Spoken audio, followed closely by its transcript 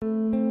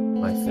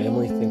My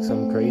Family Thinks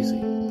I'm Crazy,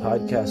 a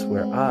podcast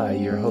where I,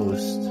 your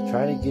host,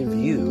 try to give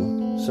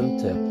you some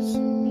tips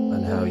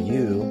on how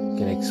you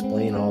can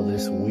explain all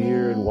this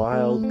weird,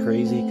 wild,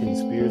 crazy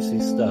conspiracy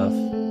stuff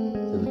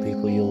to the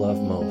people you love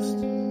most.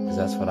 Because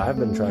that's what I've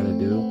been trying to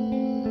do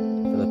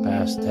for the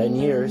past 10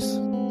 years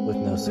with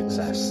no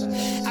success.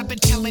 I've been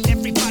telling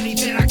everybody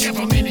that our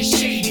government is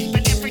shady,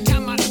 but every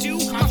time I do,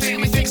 my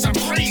family thinks I'm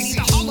crazy.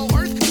 The hollow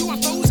earth,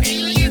 UFOs,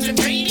 aliens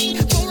invading,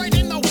 fluoride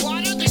in the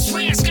water, they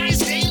swear skies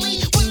daily.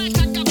 When I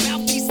talk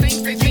about these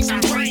things, they think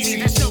I'm crazy.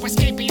 There's no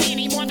escaping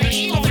anymore the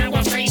evil that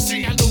we're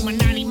facing.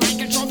 Illuminati mind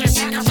control, they're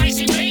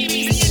sacrificing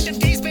babies. The end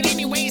of days, but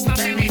anyways, my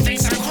family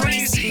thinks I'm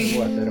crazy.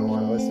 What, they don't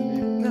want to listen to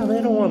you? No,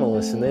 they don't want to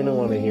listen. They don't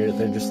want to hear it.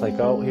 They're just like,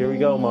 oh, here we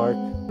go, Mark.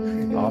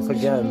 Off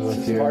again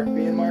with your... Mark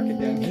being Mark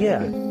again.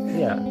 Yeah.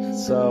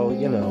 So,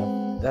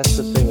 that's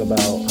the thing about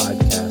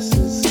podcasts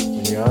is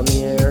when you're on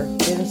the air,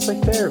 and it's like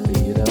therapy,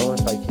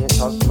 If I can't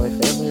talk to my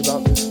family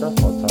about this stuff,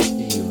 I'll talk to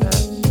you,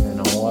 Matt,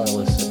 and all our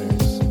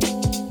listeners.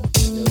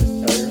 You'll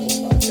just tell your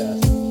whole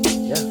podcast.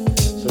 Yeah.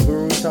 So who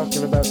are we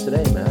talking about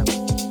today, Matt?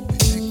 They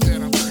think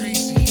that I'm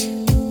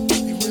crazy.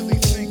 They really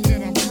think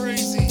that I'm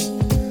crazy.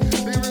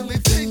 They really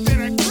think that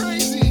I'm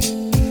crazy.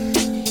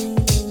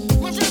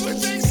 My family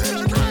thinks that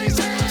I'm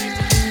crazy.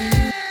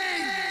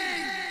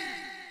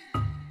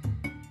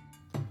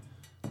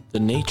 The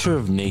nature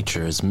of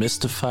nature has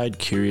mystified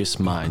curious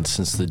minds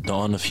since the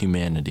dawn of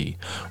humanity,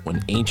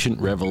 when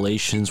ancient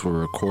revelations were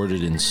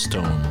recorded in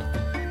stone.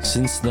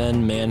 Since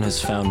then, man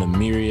has found a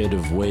myriad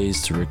of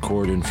ways to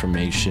record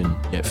information,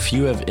 yet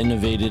few have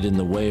innovated in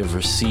the way of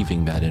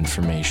receiving that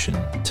information.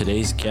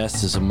 Today's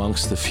guest is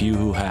amongst the few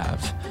who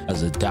have.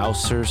 As a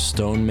dowser,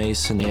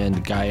 stonemason,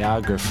 and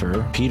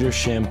gaiographer, Peter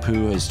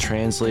Shampoo has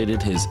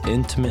translated his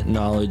intimate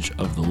knowledge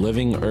of the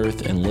living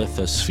earth and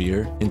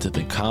lithosphere into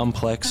the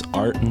complex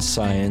art and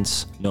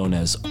science known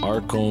as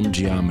arc-ohm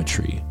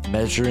geometry,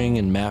 measuring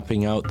and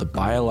mapping out the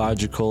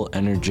biological,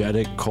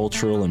 energetic,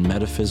 cultural, and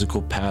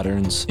metaphysical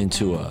patterns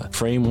into a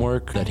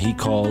framework that he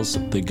calls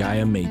the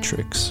Gaia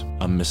Matrix.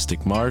 I'm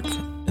Mystic Mark,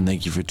 and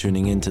thank you for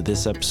tuning in to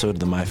this episode of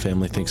the My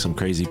Family Thinks I'm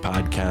Crazy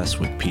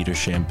podcast with Peter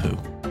Shampoo.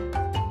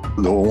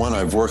 The one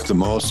I've worked the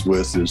most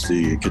with is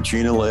the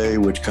Kachina Ley,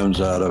 which comes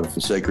out of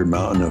the sacred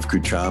mountain of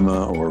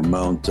Kuchama or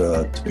Mount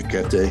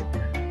Tequete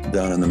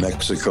down on the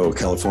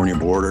Mexico-California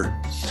border.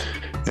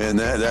 And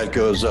that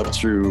goes up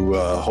through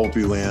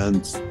Hopi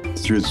Land,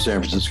 through the San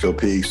Francisco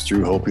Peaks,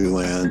 through Hopi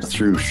Land,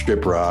 through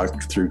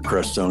Shiprock, through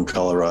Crestone,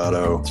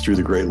 Colorado, through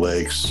the Great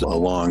Lakes,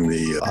 along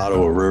the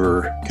Ottawa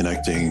River,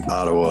 connecting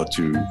Ottawa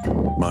to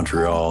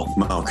Montreal,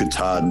 Mount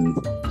Katahdin,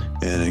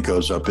 and it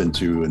goes up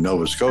into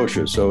Nova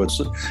Scotia. So it's,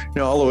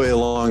 all the way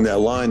along that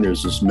line,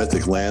 there's this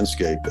mythic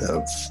landscape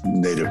of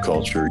native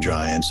culture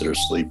giants that are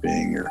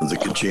sleeping, or the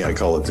Kachina. I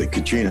call it the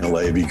Kachina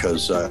Ley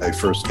because I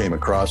first came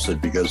across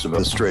it because of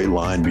a straight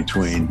line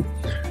between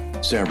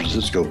San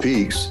Francisco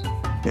Peaks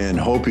and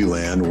Hopi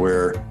Land,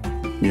 where,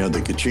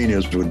 the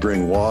Kachinas would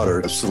bring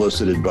water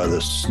solicited by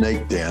the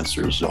snake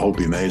dancers, the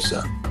Hopi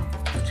Mesa.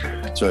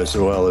 So I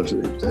said, well,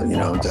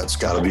 that's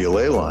got to be a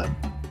ley line.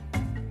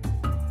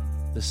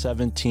 The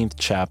 17th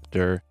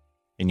chapter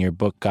in your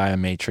book Gaia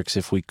Matrix,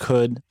 if we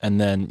could,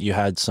 and then you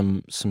had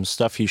some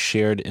stuff you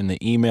shared in the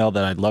email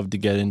that I'd love to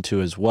get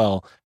into as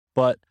well.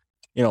 But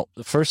the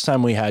first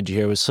time we had you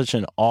here was such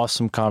an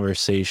awesome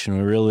conversation.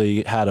 We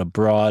really had a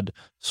broad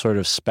sort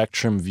of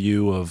spectrum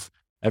view of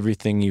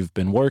everything you've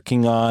been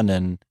working on,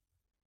 and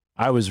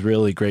I was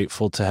really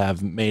grateful to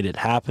have made it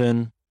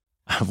happen.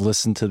 I've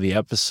listened to the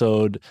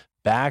episode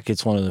back.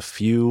 It's one of the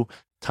few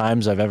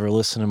times I've ever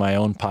listened to my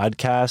own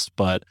podcast,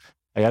 but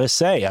I got to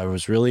say, I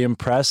was really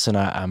impressed, and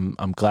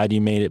I'm glad you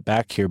made it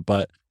back here,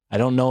 but I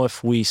don't know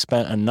if we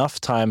spent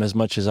enough time, as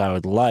much as I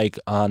would like,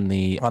 on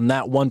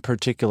that one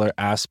particular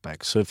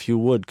aspect. So if you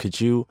would, could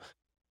you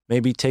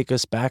maybe take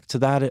us back to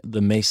that,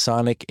 the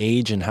Masonic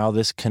age, and how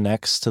this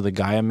connects to the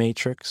Gaia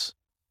Matrix?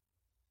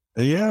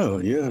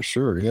 Yeah,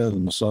 sure. Yeah, the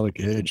Masonic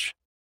age.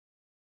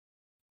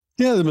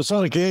 Yeah, the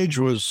Masonic age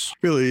was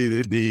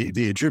really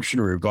the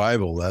Egyptian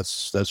revival.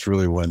 That's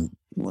really when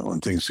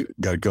things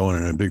got going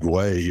in a big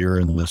way here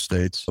in the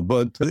States.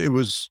 But it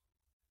was,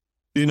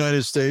 the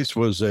United States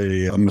was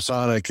a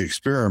Masonic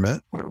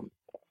experiment.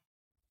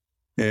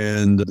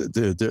 And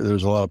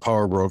there's a lot of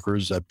power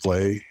brokers at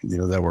play,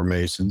 that were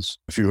Masons.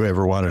 If you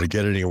ever wanted to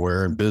get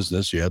anywhere in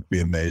business, you had to be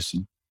a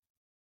Mason.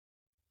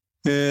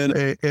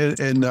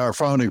 And our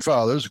founding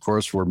fathers, of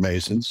course, were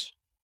Masons.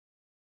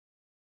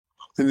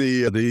 In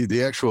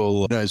the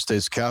actual United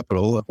States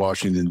Capitol,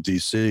 Washington,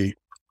 D.C.,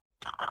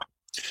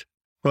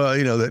 well,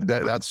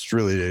 that's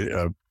really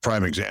a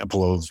prime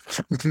example of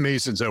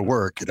Masons at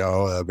work,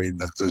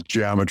 the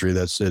geometry of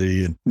that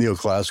city and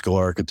neoclassical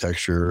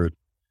architecture.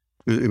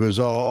 It was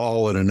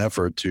all in an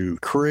effort to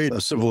create a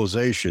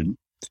civilization.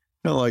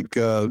 Like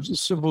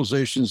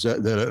civilizations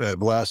that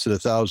have lasted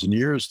 1,000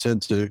 years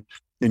tend to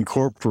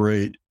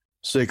incorporate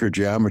sacred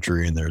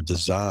geometry in their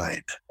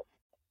design.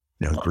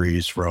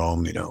 Greece,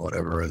 Rome,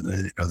 whatever,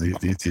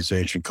 these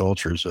ancient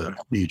cultures,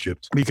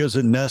 Egypt, because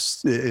it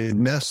nests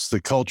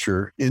the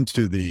culture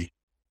into the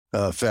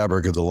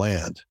fabric of the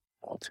land.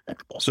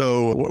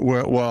 So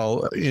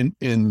while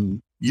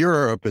in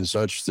Europe and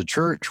such, the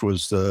church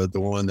was the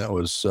one that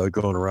was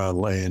going around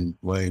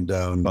laying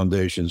down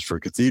foundations for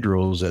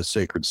cathedrals at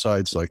sacred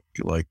sites, like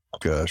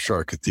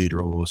Chartres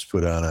Cathedral was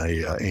put on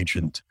a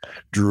ancient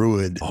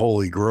Druid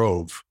holy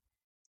grove.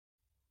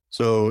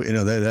 So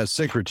that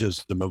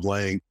syncretism of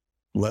laying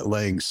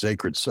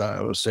sacred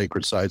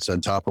sites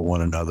on top of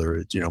one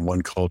another,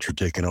 one culture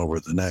taking over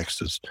the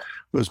next,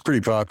 was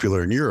pretty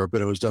popular in Europe,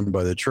 and it was done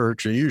by the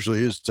church, and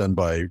usually is done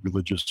by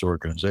religious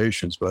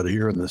organizations. But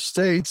here in the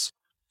States,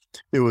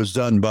 it was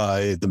done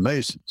by the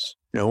Masons.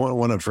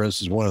 For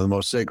instance, one of the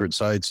most sacred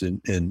sites in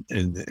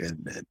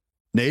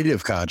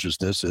Native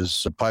consciousness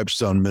is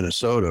Pipestone,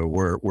 Minnesota,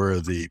 where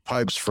the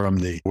pipes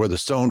where the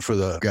stone for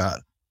the god.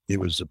 It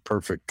was a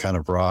perfect kind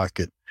of rock.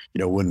 It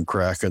wouldn't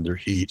crack under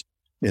heat,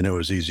 and it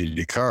was easy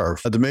to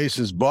carve. The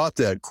Masons bought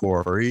that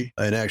quarry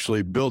and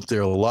actually built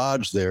their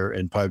lodge there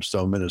in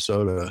Pipestone,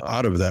 Minnesota,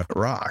 out of that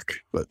rock.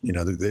 But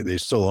they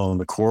still own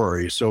the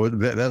quarry, so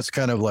that's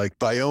kind of like,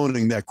 by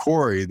owning that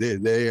quarry,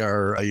 they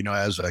are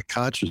as a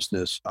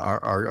consciousness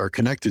are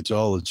connected to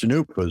all the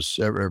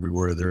Chanupas.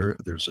 Everywhere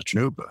there's a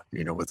Chanupa,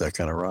 with that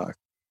kind of rock.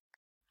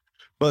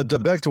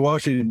 But back to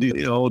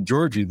Washington, old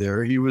Georgie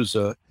there, he was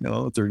a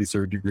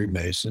 33rd degree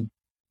Mason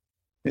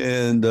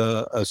and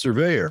a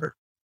surveyor.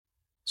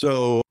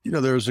 So,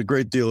 there was a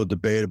great deal of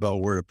debate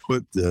about where to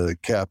put the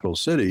capital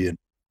city. And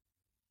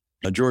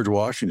George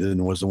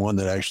Washington was the one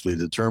that actually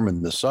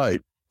determined the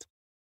site.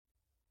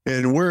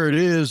 And where it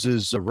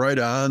is right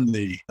on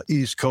the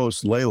East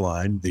Coast ley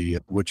line,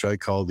 which I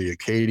call the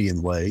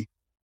Acadian Ley.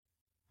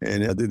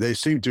 And they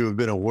seem to have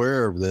been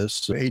aware of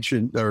this not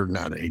ancient,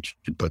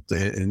 but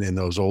in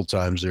those old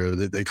times there,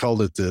 they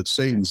called it the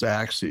Satan's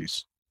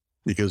Axis,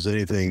 because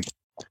anything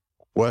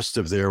west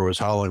of there was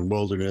howling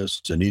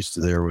wilderness, and east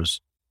of there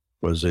was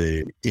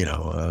a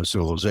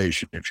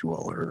civilization, if you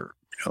will, or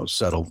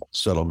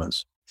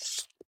settlements.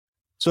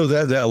 So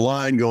that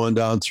line going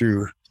down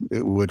through,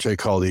 which I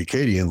call the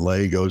Acadian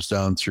Ley, goes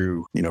down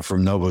through,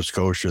 from Nova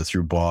Scotia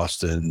through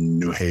Boston,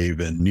 New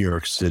Haven, New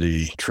York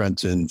City,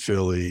 Trenton,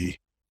 Philly,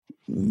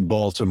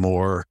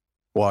 Baltimore,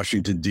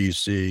 Washington,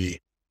 D.C.,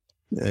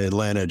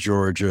 Atlanta,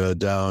 Georgia,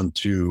 down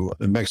to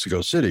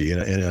Mexico City,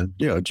 and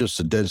just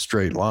a dead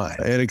straight line.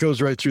 And it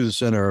goes right through the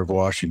center of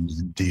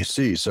Washington,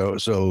 D.C. So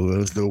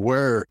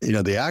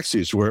the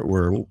axis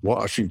where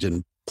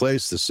Washington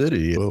placed the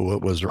city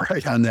was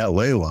right on that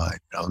ley line.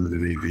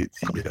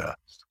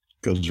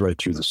 Goes right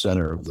through the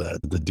center of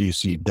the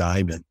D.C.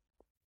 diamond.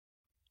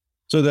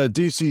 So that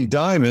D.C.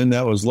 diamond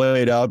that was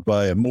laid out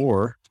by a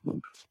Moore,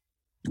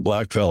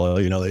 black fellow,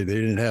 they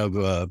didn't have,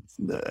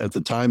 at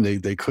the time,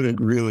 they couldn't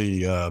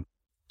really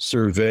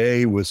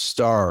survey with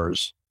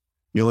stars.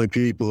 The only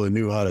people who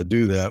knew how to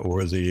do that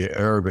were the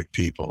Arabic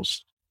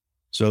peoples.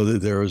 So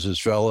there was this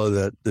fellow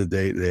that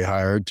they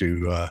hired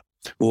to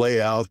lay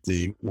out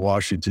the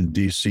Washington,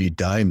 D.C.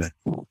 diamond,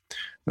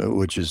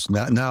 which is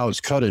now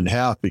it's cut in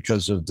half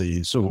because of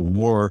the Civil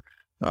War.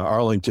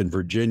 Arlington,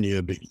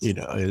 Virginia,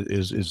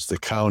 is the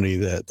county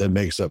that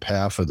makes up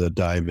half of the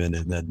diamond,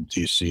 and then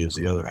D.C. is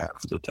the other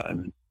half of the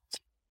diamond.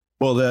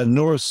 Well, that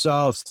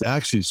north-south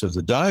axis of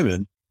the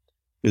diamond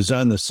is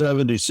on the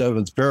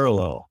 77th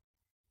parallel.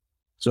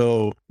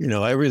 So,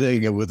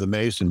 everything with the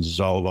Masons is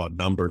all about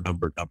number. They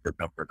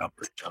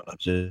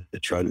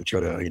try to,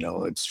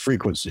 it's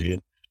frequency.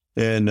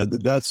 And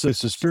it's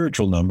a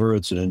spiritual number.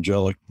 It's an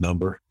angelic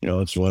number.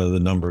 It's one of the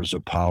numbers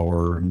of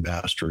power and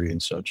mastery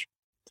and such.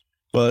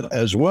 But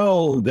as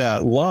well,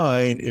 that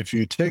line, if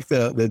you take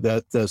that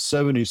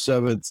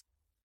 77th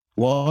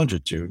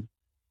longitude,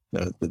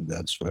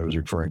 that's what I was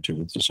referring to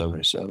with the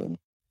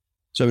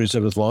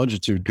 77th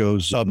longitude,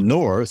 goes up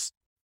north,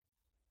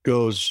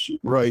 goes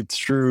right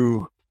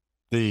through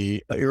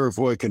the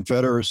Iroquois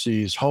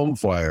Confederacy's home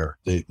fire,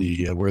 where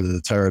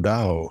the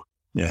Taradao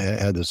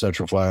had the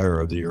central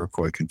fire of the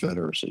Iroquois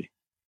Confederacy.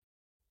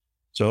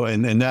 So,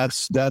 and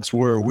that's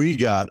where we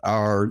got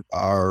our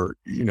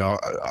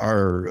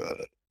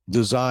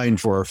design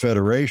for our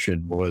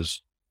federation,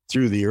 was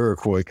through the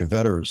Iroquois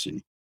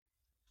Confederacy.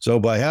 So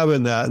by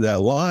having that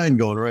line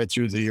going right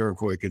through the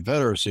Iroquois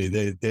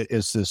Confederacy,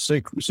 it's this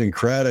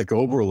syncretic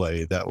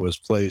overlay that was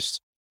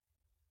placed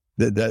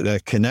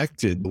that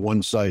connected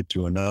one side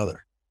to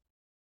another.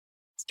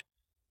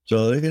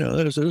 So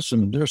there's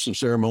some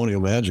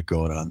ceremonial magic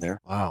going on there.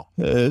 Wow.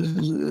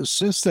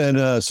 Since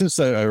then, since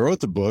I wrote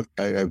the book,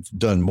 I've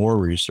done more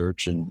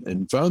research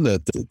and found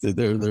that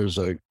there's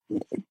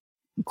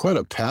quite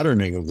a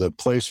patterning of the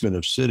placement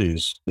of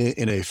cities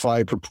in a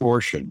phi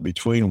proportion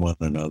between one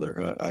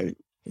another. I've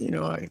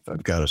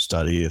got a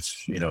study.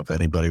 If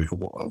anybody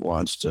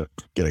wants to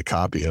get a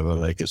copy of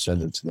it, I can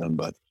send it to them.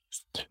 But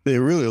they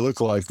really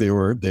look like they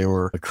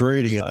were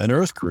creating an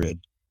earth grid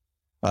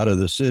out of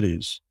the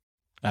cities.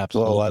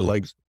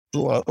 Absolutely.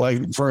 Well,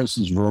 like for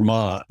instance,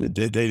 Vermont,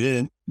 they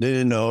didn't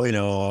know,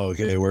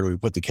 okay, where do we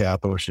put the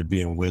capital? It should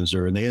be in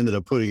Windsor, and they ended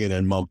up putting it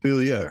in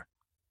Montpelier.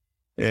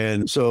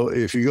 And so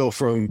if you go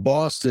from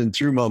Boston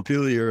through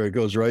Montpelier, it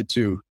goes right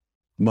to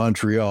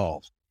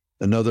Montreal.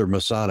 another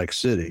Masonic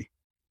city.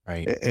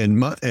 Right. And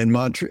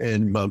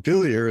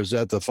Montpelier is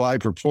at the 5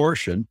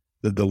 proportion,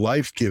 the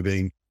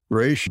life-giving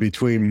ratio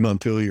between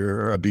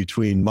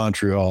between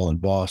Montreal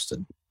and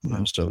Boston.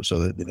 So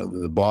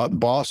that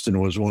Boston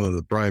was one of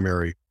the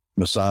primary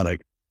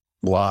Masonic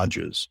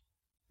lodges,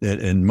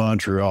 and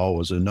Montreal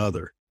was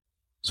another.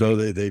 So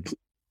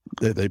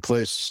they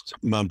placed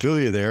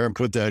Montpelier there and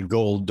put that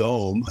gold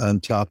dome on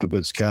top of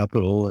its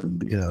capital,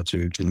 and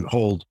to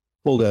hold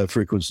that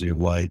frequency of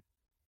light.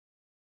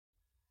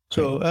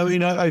 So I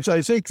mean, I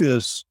think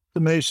the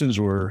Masons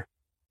were,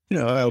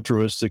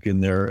 altruistic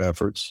in their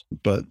efforts,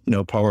 but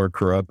power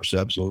corrupts,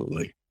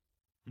 absolutely.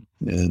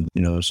 And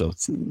so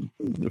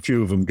a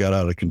few of them got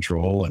out of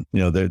control, and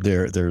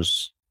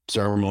there's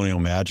ceremonial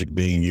magic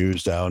being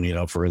used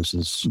down, for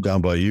instance,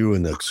 down by you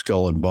in the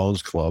Skull and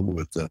Bones Club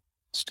with the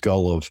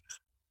skull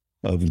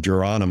of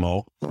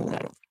Geronimo.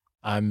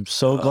 I'm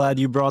so glad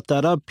you brought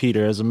that up,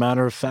 Peter. As a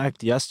matter of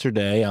fact,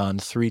 yesterday on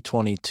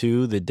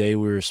 3/22, the day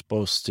we were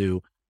supposed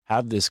to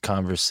have this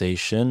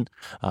conversation,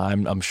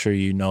 I'm sure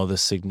you know the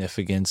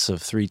significance of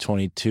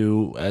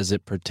 3/22 as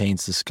it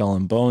pertains to Skull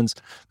and Bones.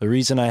 The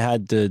reason I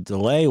had to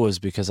delay was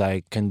because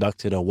I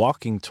conducted a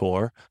walking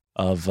tour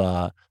of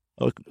a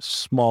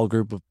small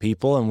group of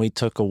people, and we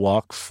took a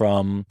walk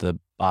from the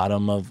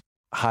bottom of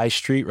High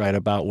Street, right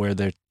about where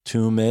their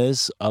tomb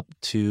is, up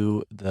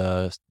to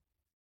the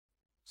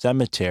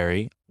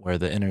cemetery where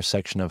the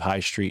intersection of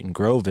High Street and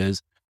Grove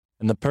is.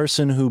 And the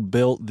person who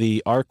built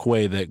the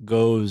archway that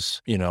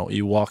goes,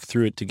 you walk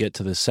through it to get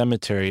to the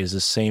cemetery is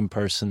the same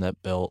person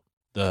that built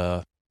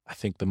I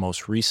think the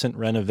most recent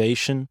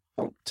renovation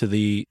to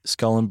the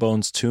Skull and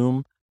Bones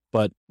tomb.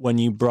 But when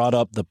you brought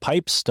up the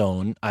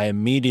pipestone, I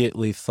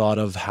immediately thought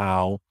of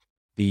how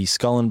the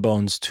Skull and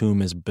Bones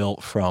tomb is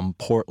built from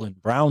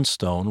Portland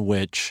brownstone,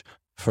 which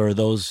for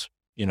those,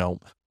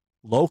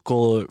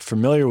 local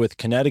familiar with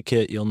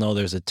Connecticut, you'll know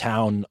there's a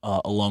town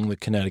along the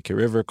Connecticut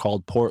River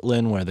called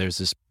Portland where there's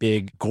this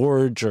big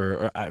gorge,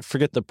 or I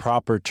forget the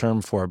proper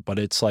term for it, but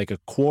it's like a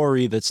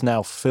quarry that's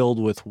now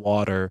filled with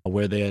water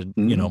where they had,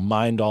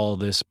 mined all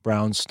this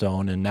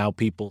brownstone, and now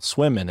people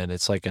swim in it.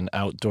 It's like an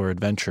outdoor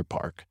adventure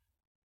park.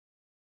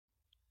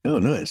 Oh,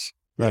 nice.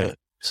 Right. Yeah.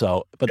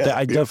 So, but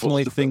I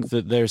definitely think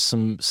that there's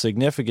some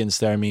significance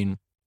there. I mean,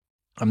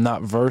 I'm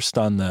not versed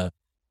on the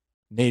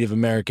Native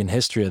American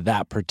history of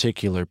that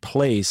particular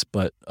place,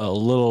 but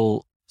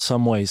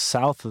some ways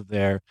south of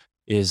there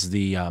is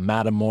the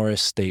Matamoros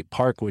State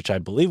Park, which I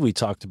believe we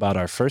talked about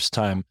our first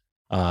time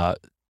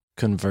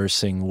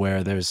conversing,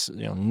 where there's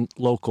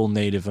local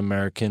Native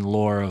American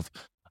lore of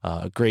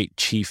a great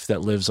chief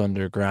that lives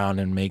underground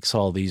and makes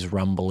all these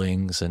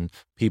rumblings, and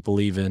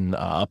people even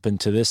up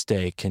into this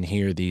day can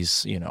hear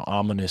these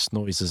ominous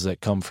noises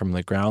that come from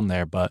the ground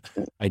there. But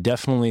I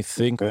definitely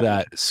think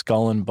that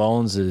Skull and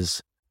Bones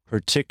is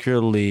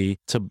particularly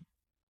to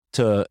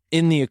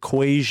in the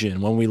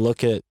equation when we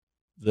look at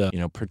the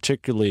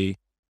particularly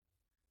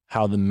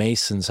how the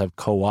Masons have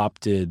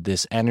co-opted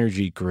this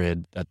energy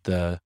grid that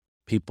the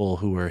people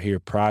who were here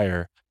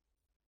prior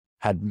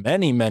had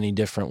many, many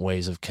different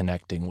ways of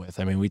connecting with.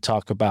 I mean, we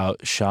talk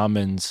about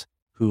shamans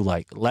who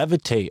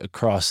levitate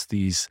across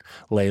these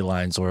ley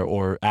lines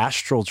or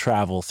astral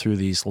travel through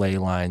these ley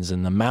lines,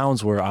 and the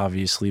mounds were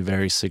obviously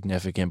very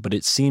significant. But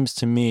it seems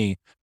to me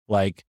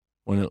like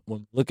when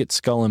we look at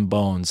Skull and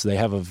Bones, they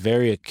have a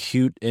very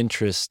acute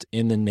interest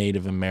in the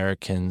Native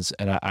Americans,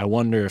 and I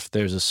wonder if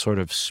there's a sort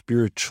of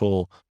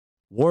spiritual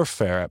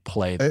warfare at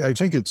play. I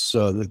think it's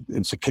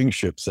a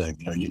kingship thing.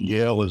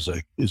 Yale is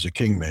a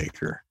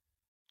kingmaker,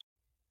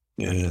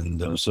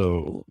 and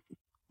so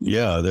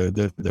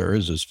there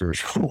is a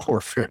spiritual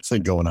warfare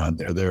thing going on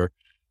there. There,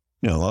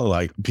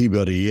 like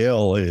Peabody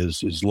Yale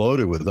is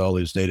loaded with all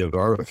these native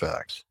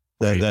artifacts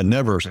that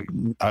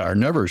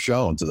never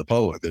shown to the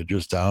public. They're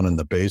just down in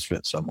the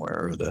basement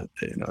somewhere. That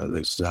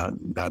it's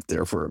not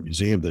there for a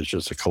museum. There's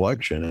just a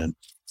collection, and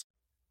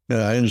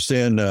I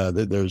understand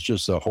that there's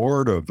just a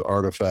horde of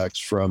artifacts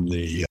from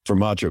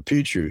Machu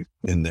Picchu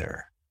in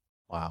there.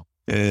 Wow.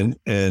 And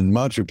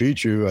Machu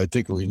Picchu, I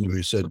think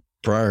we said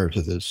prior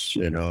to this,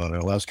 in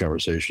our last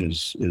conversation,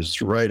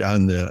 is right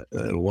on the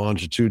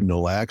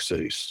longitudinal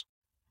axis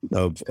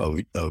of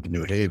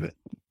New Haven.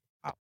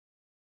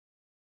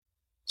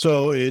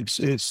 So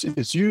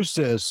it's used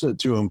as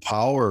to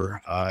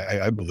empower,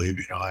 I believe,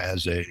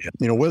 as a,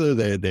 whether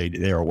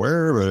they are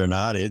aware of it or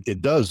not,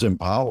 it does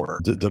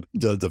empower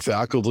the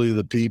faculty,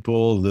 the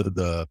people,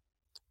 the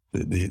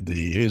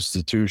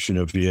institution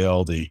of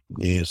Yale, the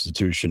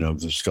institution of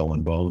the Skull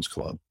and Bones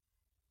Club.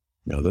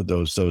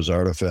 Those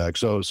artifacts.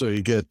 So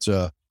you get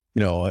a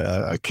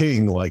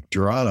king like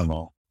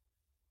Geronimo,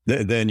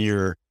 then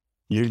you're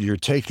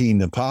taking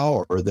the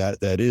power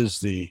that is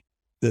the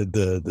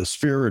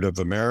spirit of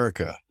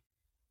America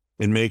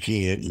and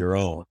making it your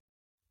own.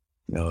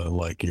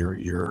 Like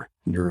you're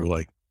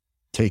like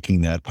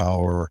taking that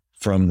power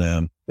from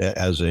them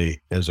as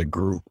a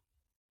group.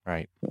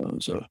 Right.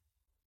 So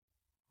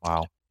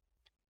wow.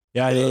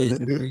 Yeah,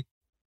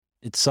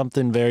 it's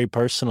something very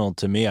personal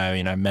to me. I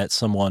mean, I met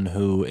someone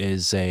who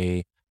is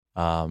a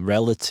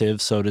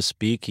relative, so to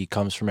speak. He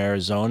comes from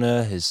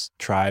Arizona. His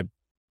tribe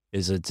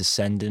is a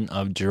descendant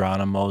of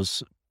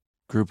Geronimo's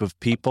group of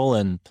people,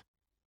 and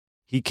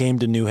he came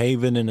to New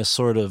Haven in a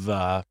sort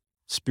of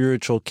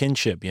spiritual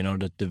kinship, you know,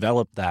 to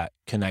develop that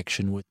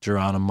connection with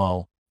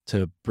Geronimo,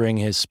 to bring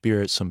his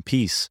spirit some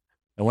peace.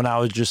 And when I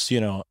was just,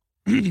 you know,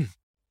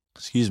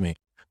 excuse me,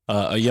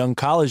 a young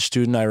college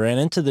student, I ran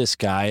into this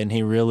guy, and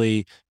he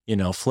really, you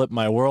know, flipped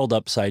my world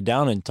upside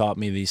down and taught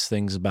me these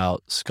things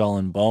about Skull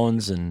and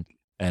Bones and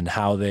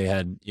how they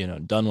had, you know,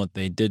 done what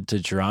they did to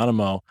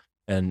Geronimo.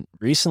 And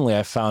recently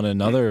I found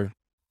another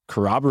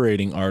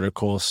corroborating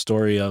article, a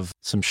story of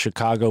some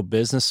Chicago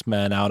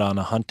businessmen out on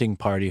a hunting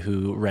party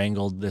who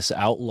wrangled this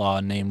outlaw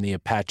named the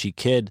Apache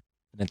Kid.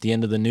 And at the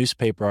end of the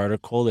newspaper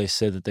article, they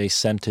said that they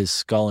sent his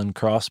skull and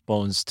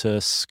crossbones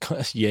to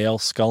Yale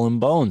Skull and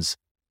Bones.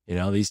 You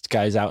know, these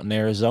guys out in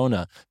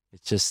Arizona.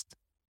 It's just,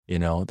 you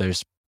know,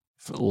 there's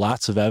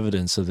lots of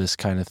evidence of this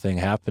kind of thing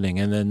happening.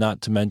 And then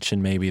not to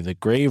mention maybe the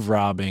grave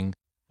robbing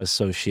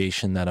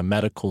association that a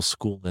medical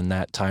school in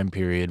that time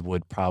period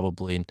would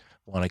probably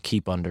want to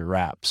keep under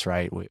wraps,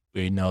 right?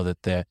 We know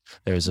that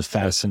there's a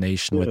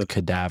fascination with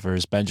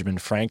cadavers. Benjamin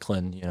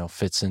Franklin, you know,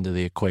 fits into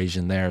the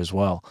equation there as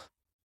well.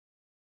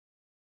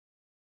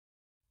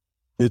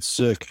 It's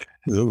sick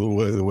the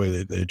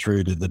way they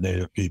treated the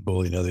native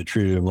people. You know, they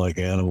treated them like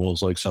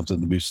animals, like something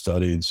to be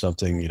studied,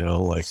 something, you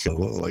know, like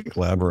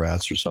lab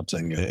rats or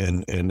something.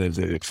 And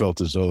they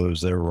felt as though it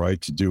was their right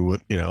to do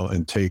what, you know,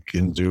 and take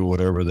and do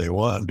whatever they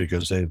want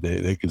because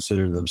they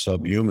consider them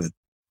subhuman.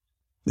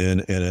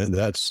 And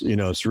that's, you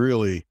know, it's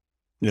really,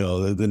 you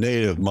know, the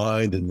native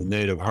mind and the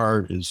native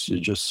heart is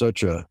just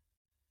such a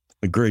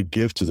great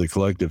gift to the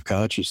collective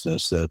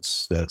consciousness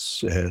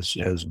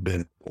has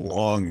been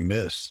long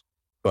missed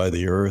by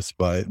the earth,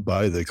 by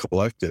the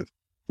collective.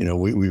 You know,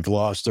 we've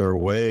lost our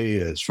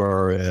way as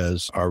far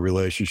as our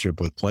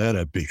relationship with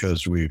planet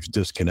because we've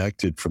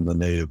disconnected from the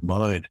native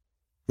mind,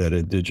 that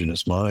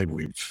indigenous mind.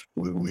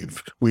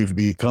 We've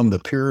become the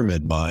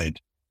pyramid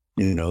mind.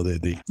 You know,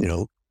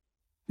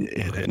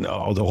 and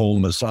all the whole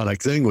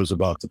Masonic thing was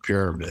about the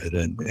pyramid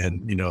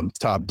and you know,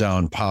 top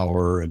down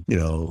power and, you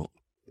know,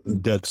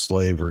 debt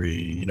slavery,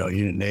 you know,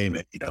 you name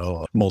it, you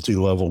know,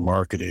 multi-level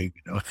marketing,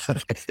 you know,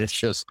 it's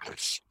just,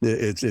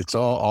 it's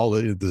all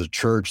the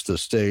church, the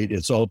state,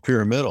 it's all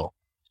pyramidal.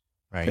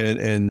 Right.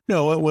 And you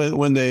know,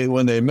 when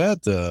they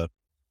met, I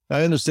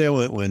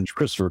understand when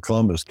Christopher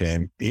Columbus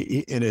came,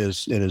 he, in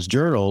his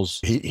journals,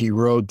 he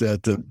wrote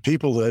that the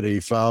people that he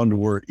found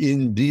were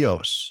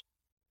Indios,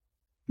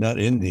 not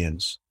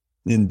Indians,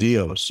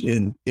 Indios,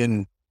 in,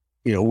 you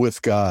know,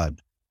 with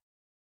God.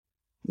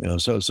 You know,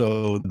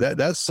 so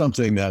that's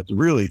something that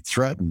really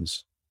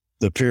threatens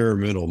the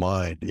pyramidal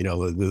mind. You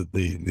know,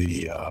 the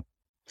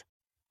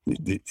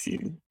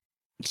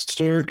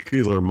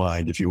circular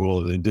mind, if you will,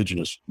 of the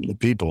indigenous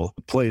people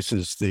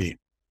places the,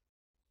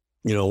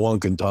 you know,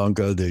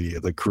 Wankantanka,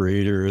 the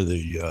creator,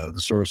 the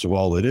source of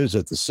all that is,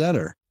 at the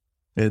center,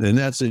 and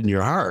that's in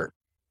your heart.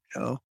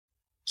 You know,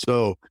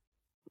 so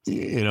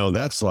you know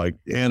that's like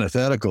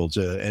antithetical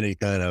to any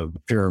kind of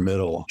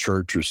pyramidal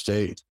church or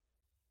state.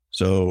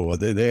 So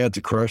they had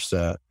to crush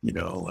that, you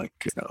know, like,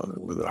 you know,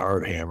 with a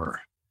hard hammer,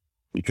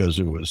 because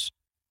it was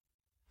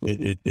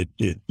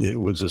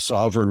a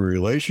sovereign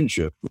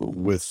relationship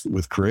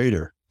with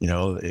Creator. You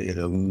know,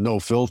 no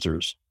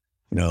filters.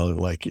 You know,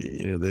 like,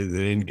 you know,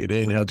 they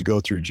didn't have to go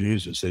through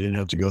Jesus. They didn't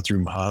have to go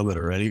through Muhammad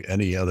or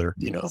any other,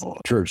 you know,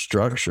 church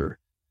structure.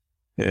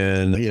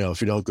 And you know,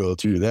 if you don't go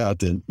through that,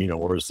 then, you know,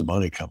 where's the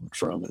money coming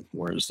from? And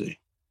where's the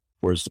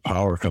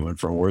power coming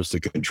from? Where's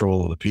the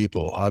control of the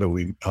people? How do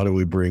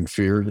we bring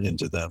fear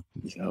into them?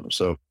 You know,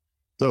 so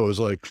it was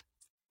like,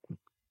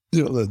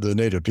 you know, the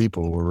native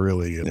people were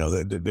really, you know,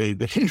 they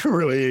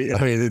really,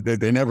 I mean,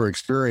 they never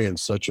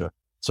experienced such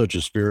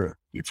a spirit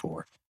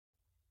before.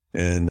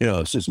 And, you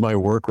know, it's my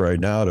work right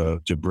now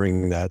to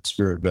bring that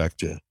spirit back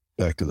to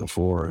the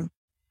fore and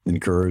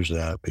encourage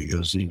that,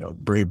 because, you know,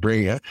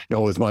 bring it, you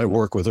know, with my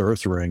work with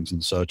earth rings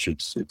and such,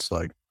 it's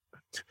like,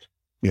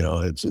 you know,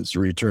 it's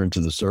return to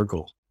the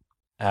circle.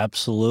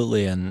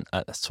 Absolutely. And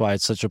that's why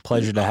it's such a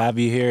pleasure to have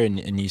you here.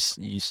 And you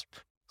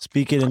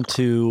speak it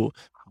into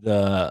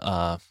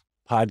the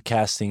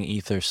podcasting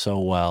ether so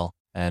well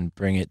and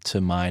bring it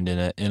to mind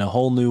in a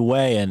whole new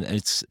way. And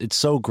it's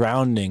so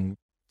grounding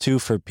too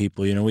for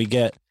people. You know, we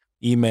get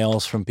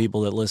emails from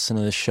people that listen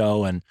to the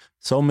show, and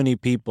so many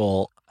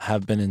people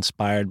have been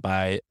inspired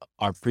by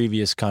our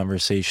previous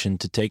conversation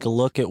to take a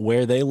look at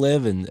where they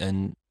live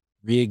and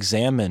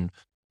re-examine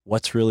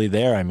what's really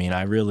there. I mean,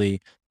 I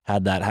really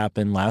had that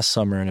happen last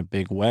summer in a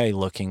big way,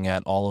 looking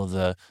at all of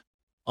the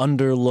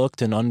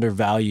underlooked and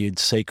undervalued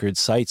sacred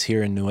sites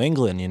here in New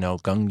England, you know,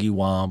 Gungy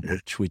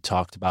which we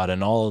talked about,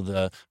 and all of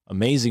the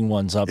amazing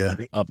ones up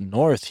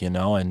north, you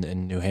know, and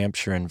in New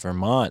Hampshire and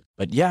Vermont.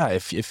 But yeah,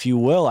 if you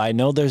will, I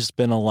know there's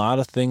been a lot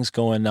of things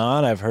going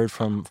on. I've heard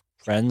from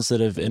friends that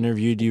have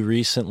interviewed you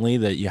recently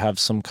that you have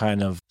some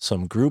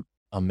group,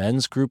 a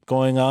men's group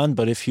going on.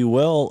 But if you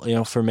will, you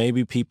know, for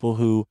maybe people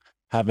who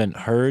haven't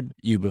heard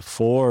you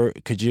before,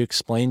 could you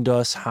explain to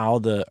us how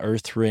the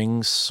Earth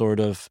rings sort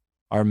of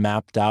are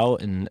mapped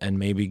out, and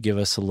maybe give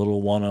us a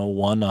little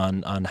 101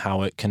 on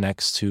how it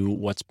connects to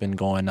what's been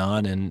going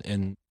on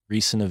in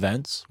recent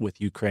events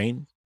with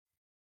Ukraine?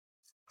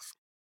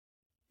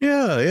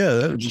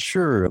 Yeah,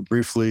 sure.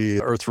 Briefly,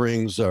 Earth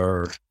rings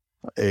are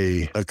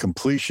a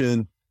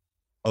completion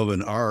of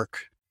an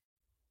arc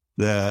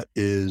that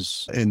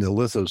is in the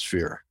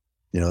lithosphere.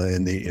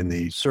 In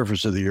the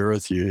surface of the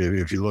Earth,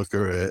 if you look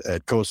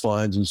at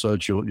coastlines and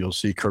such, you'll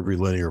see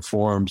curvilinear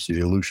forms,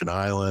 the Aleutian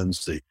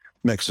Islands, the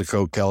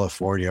Mexico,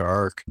 California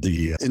arc,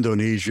 the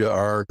Indonesia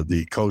arc,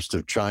 the coast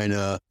of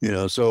China.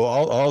 So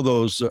all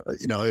those,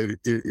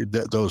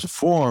 those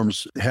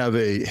forms have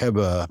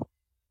a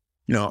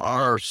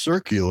are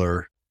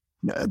circular.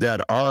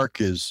 That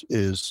arc is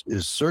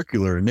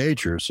circular in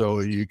nature. So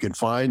you can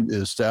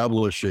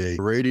establish a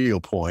radial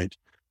point,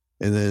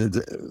 and then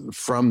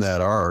from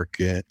that arc,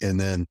 and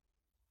then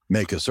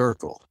make a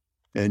circle.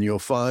 And you'll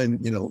find,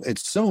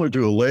 it's similar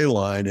to a ley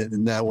line,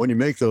 in that when you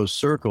make those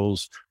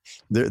circles,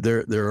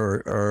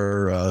 there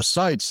are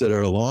sites that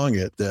are along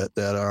it that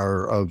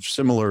are of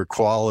similar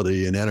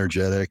quality and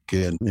energetic,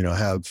 and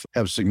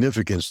have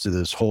significance to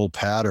this whole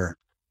pattern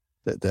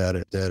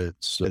that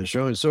it's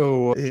showing.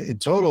 So in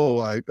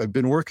total, I've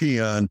been working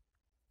on,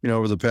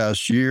 over the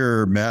past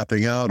year,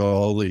 mapping out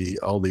all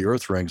the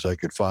Earth rings I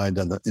could find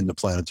in the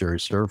planetary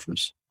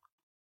surface.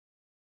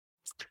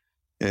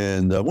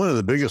 And one of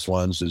the biggest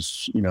ones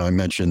is, I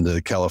mentioned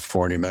the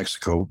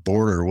California-Mexico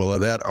border. Well,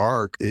 that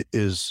arc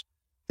is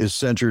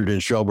centered in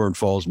Shelburne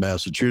Falls,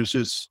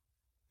 Massachusetts,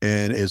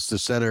 and it's the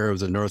center of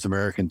the North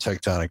American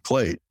tectonic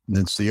plate. And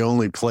it's the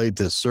only plate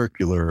that's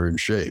circular in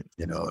shape.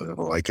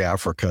 Like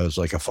Africa is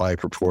like a 5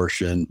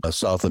 proportion.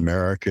 South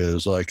America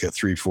is like a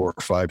 3, 4,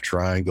 5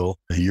 triangle.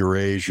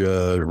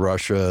 Eurasia,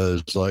 Russia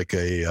is like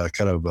a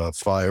kind of a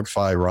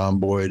 5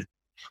 rhomboid.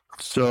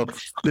 So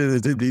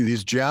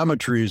these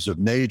geometries of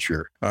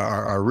nature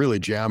are really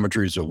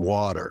geometries of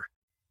water.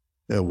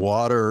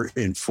 Water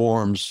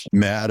informs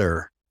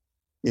matter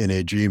in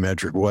a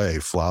geometric way: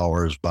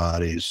 flowers,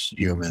 bodies,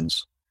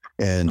 humans,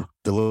 and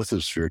the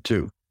lithosphere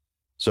too.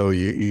 So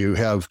you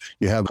have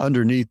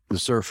underneath the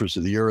surface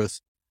of the Earth,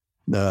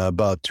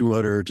 about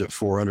 200 to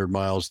 400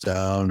 miles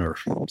down, or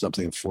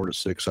something 4 to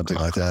 6, something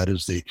like that,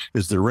 is the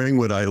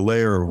ringwoodite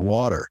layer of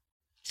water,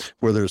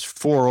 where there's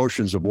 4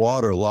 oceans of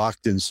water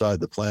locked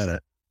inside the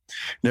planet.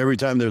 And every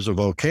time there's a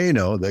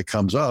volcano that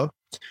comes up,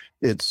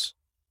 it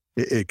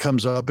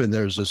comes up and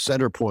there's a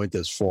center point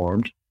that's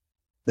formed.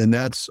 And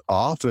that's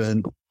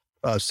often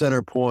a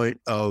center point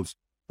of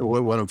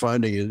what I'm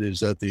finding is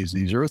that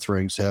these Earth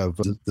rings have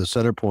the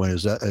center point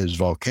is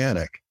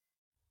volcanic.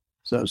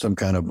 So some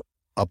kind of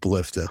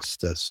uplift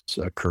that's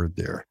occurred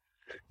there.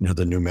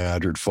 The New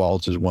Madrid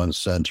Fault is one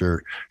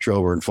center.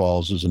 Shelburne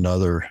Falls is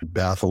another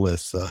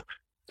batholith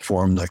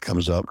form that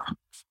comes up.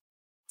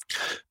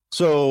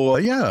 So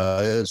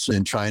it's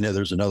in China.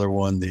 There's another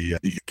one, the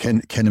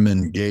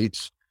Kinnaman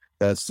Gates.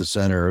 That's the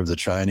center of the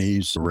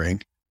Chinese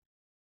ring.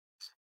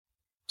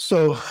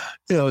 So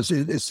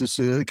it's just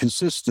a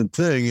consistent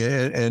thing,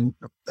 and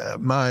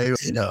I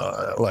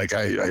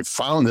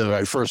found that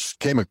I first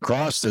came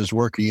across this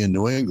working in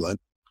New England,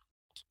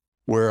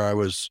 where I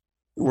was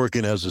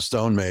working as a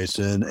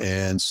stonemason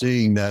and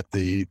seeing that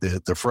the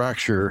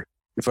fracture.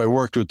 If I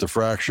worked with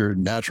the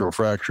natural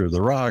fracture of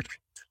the rock,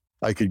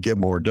 I could get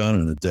more done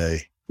in a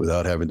day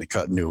without having to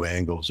cut new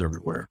angles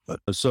everywhere. But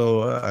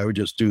so I would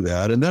just do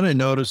that. And then I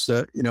noticed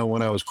that,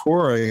 when I was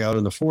quarrying out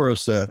in the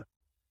forest, that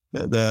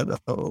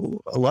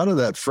a lot of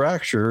that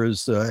fracture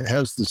has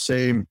the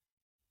same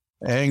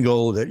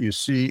angle that you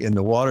see in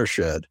the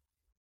watershed.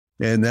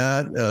 And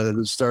that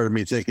started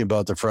me thinking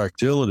about the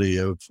fractility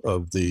of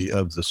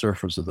the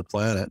surface of the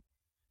planet.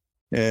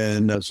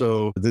 And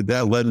so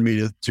that led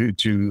me to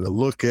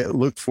look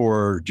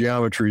for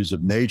geometries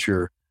of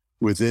nature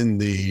within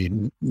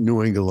the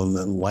New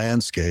England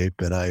landscape.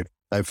 And I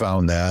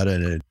found that,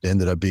 and it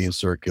ended up being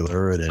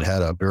circular, and it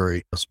had a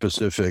very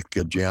specific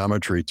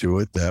geometry to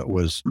it that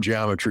was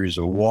geometries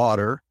of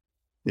water.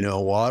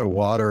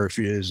 Water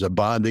is a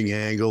bonding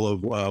angle of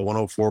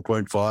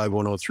 104.5,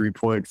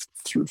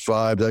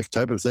 103.5, that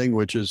type of thing,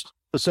 which is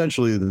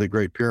essentially the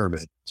Great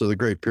Pyramid. So the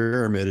Great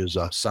Pyramid is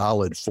a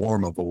solid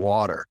form of the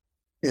water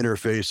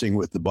interfacing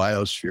with the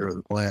biosphere of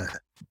the planet.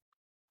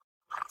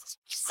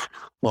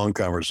 Long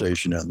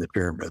conversation on the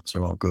pyramid, so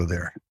I won't go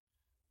there.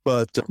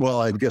 But,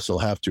 I guess I'll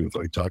have to if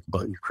I talk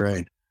about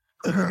Ukraine.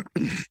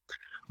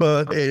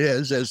 But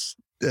as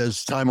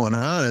time went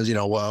on, it's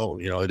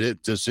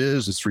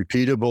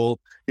repeatable,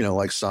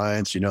 like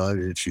science,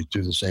 if you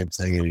do the same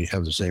thing and you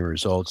have the same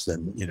results,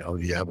 then,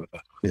 you have a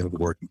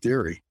working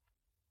theory.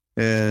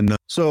 And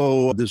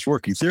so this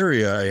working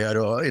theory, I had,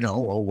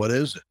 what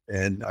is it?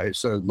 And I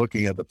started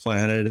looking at the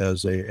planet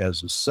as a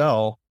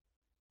cell,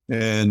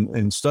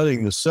 and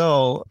studying the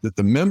cell, that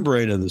the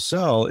membrane of the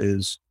cell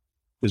is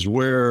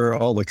where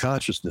all the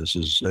consciousness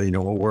is,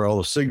 where all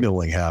the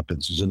signaling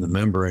happens is in the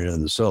membrane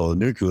of the cell. The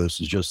nucleus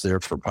is just there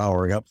for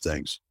powering up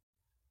things.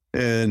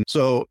 And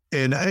so,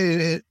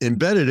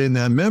 embedded in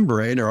that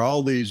membrane are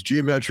all these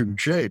geometric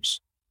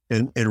shapes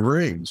and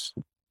rings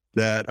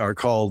that are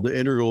called the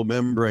integral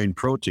membrane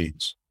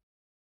proteins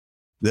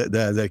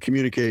that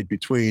communicate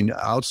between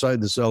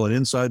outside the cell and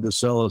inside the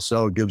cell. A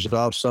cell gives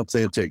off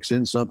something, it takes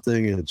in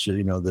something, and it's,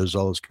 there's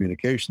all this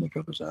communication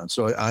that goes on.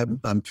 So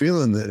I'm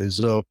feeling that as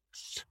though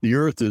the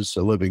Earth is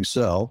a living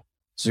cell,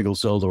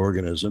 single-celled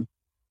organism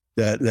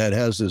that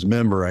has this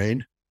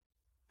membrane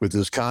with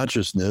this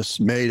consciousness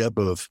made up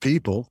of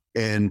people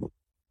and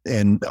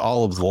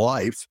all of the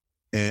life,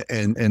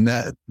 and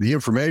that the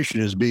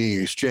information is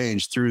being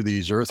exchanged through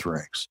these Earth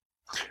rings.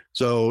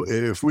 So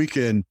if we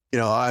can,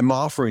 I'm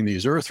offering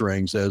these Earth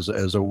rings as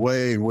a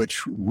way in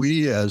which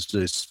we as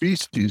a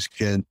species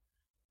can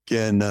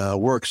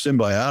work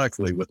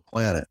symbiotically with the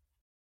planet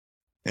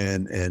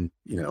and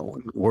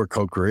work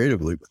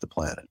co-creatively with the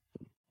planet.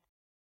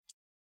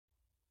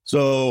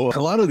 So a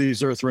lot of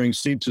these Earth rings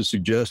seem to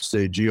suggest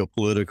a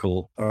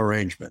geopolitical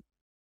arrangement.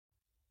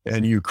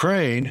 And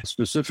Ukraine,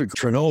 specifically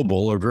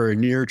Chernobyl, or very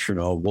near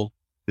Chernobyl,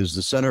 is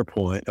the center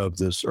point of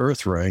this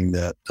Earth ring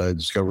that I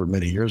discovered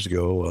many years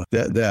ago.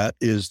 That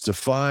is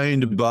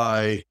defined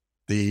by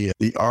the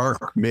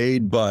arc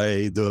made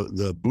by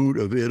the boot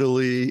of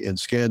Italy and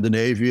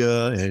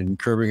Scandinavia and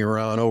curving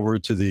around over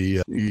to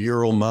the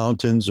Ural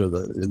Mountains,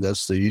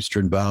 that's the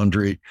eastern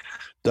boundary,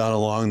 down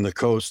along the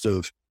coast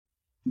of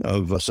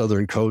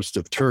southern coast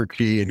of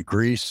Turkey and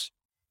Greece.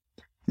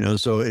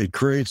 So it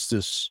creates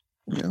this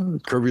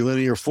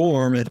curvilinear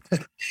form and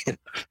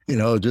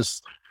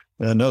just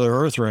another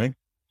Earth ring.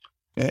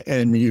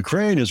 And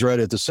Ukraine is right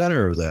at the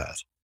center of that.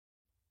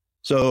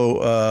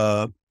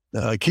 So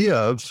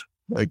Kiev,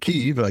 I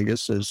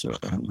guess is,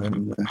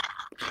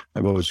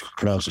 I've always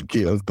pronounced it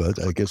Kiev,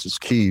 but I guess it's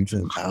Kiev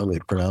and how they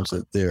pronounce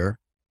it there.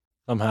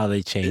 Somehow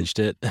they changed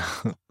it.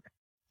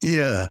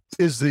 Yeah,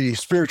 is the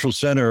spiritual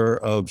center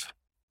of,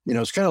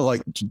 it's kind of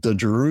like the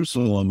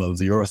Jerusalem of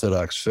the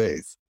Orthodox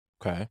faith.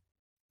 Okay.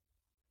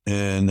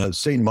 And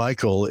Saint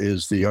Michael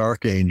is the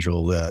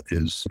archangel that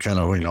is kind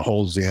of,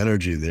 holds the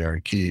energy there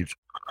in Kiev.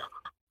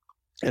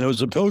 And it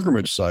was a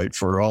pilgrimage site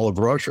for all of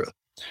Russia.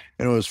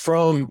 And it was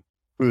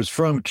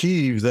from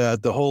Kiev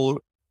that the whole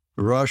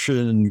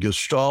Russian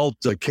gestalt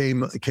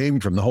came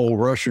from, the whole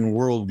Russian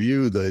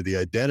worldview, the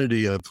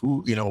identity of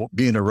who,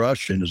 being a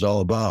Russian is all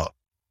about.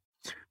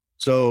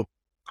 So,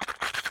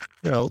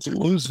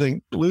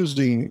 losing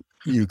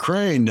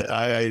Ukraine,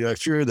 I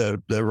fear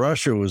that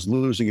Russia was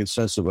losing its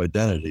sense of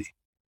identity.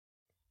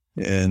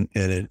 And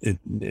it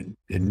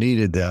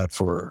needed that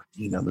for,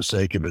 the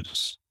sake of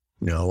its,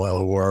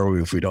 who are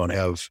we if we don't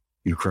have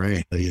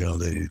Ukraine?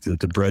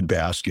 The bread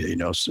basket,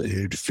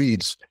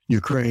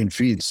 Ukraine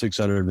feeds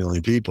 600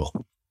 million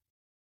people.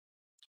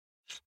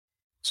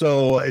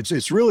 So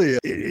it's really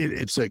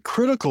it's a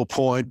critical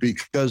point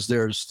because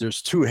there's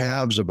two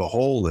halves of a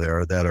whole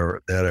there that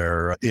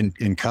are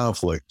in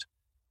conflict.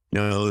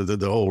 The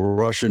whole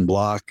Russian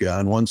bloc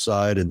on one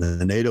side and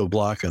the NATO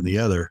bloc on the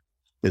other.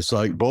 It's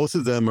like both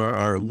of them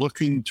are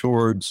looking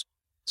towards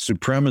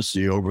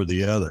supremacy over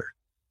the other.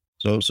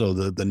 So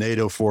the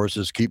NATO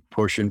forces keep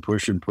pushing.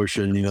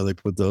 They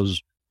put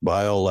those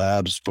bio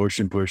labs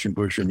pushing,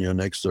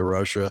 next to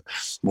Russia,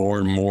 more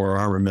and more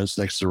armaments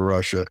next to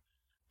Russia.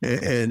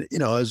 And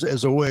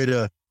as a way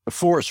to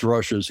force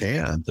Russia's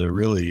hand to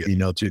really,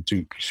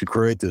 to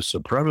create this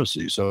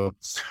supremacy. So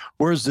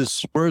where's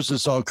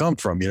this all come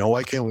from?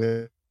 Why can't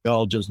we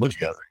all just live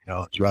together?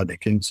 As Rodney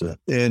King said.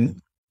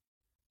 And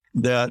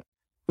that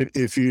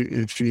if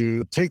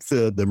you take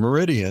the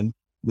meridian,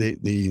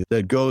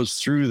 that goes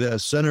through that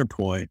center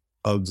point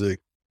of the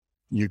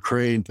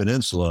Ukraine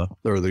peninsula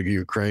or the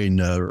Ukraine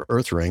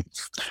Earth ring,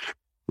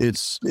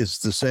 it's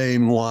the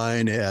same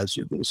line as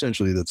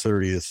essentially the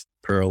 30th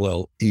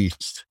parallel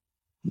east,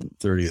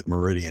 30th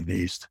meridian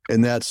east,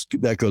 and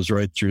that goes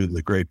right through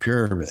the Great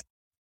Pyramid.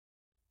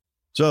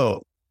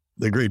 So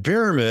the Great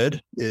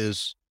Pyramid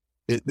is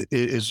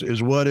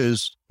what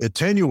is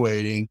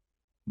attenuating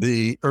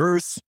the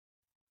Earth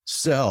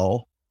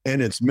cell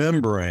and its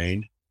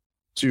membrane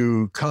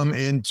to come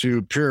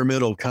into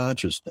pyramidal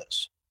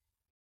consciousness.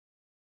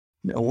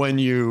 Now, when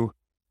you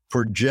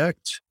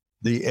project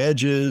the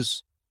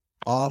edges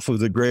off of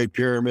the Great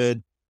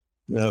Pyramid,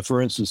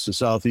 for instance, the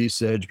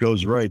southeast edge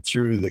goes right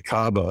through the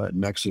Kaaba in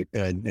Mexico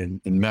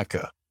and in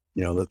Mecca,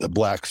 the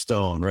black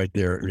stone right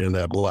there in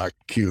that black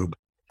cube.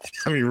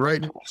 I mean,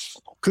 right,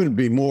 couldn't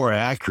be more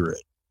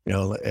accurate,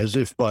 as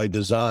if by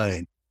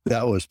design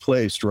that was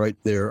placed right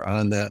there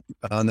on that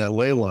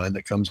ley line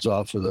that comes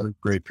off of the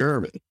Great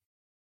Pyramid.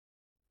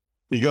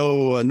 You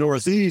go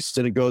northeast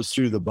and it goes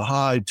through the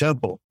Baha'i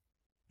Temple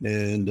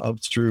and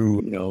up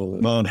through,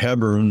 Mount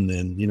Hebron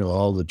and,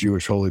 all the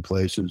Jewish holy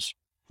places,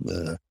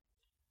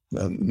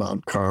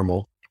 Mount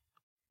Carmel.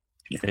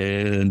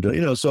 And,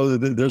 so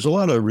there's a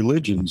lot of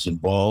religions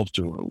involved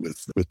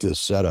with this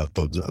setup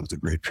of the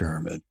Great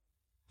Pyramid.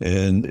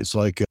 And it's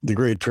like the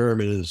Great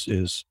Pyramid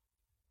is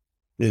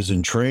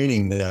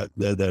entraining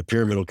that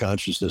pyramidal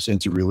consciousness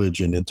into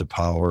religion, into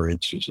power,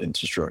 into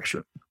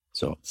structure.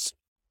 So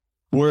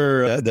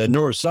where the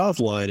north-south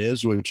line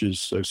is, which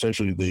is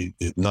essentially the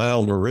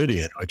Nile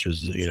meridian, which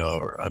is,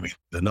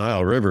 the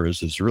Nile River is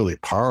this really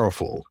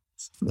powerful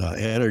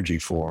energy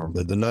form.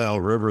 The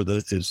Nile River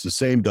is the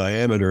same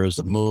diameter as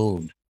the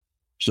moon.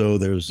 So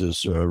there's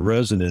this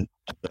resonant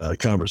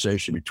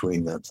conversation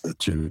between the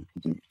two.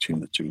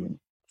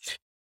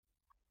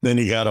 Then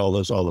you got all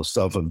the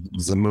stuff of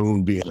the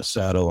moon being a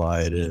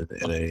satellite and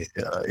a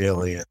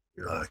alien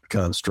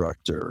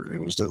construct, or it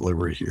was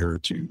delivered here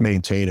to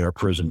maintain our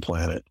prison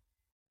planet.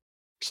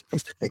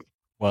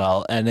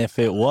 Well, and if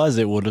it was,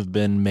 it would have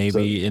been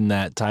maybe in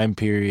that time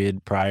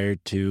period prior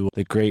to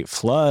the Great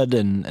Flood,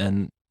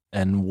 and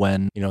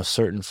when,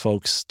 certain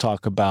folks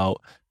talk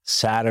about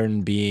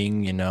Saturn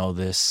being,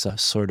 this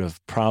sort of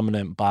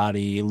prominent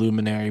body,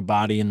 luminary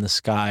body in the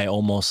sky,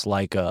 almost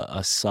like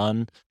a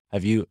sun.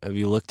 Have you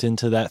looked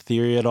into that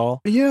theory at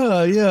all?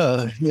 Yeah.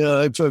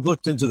 I've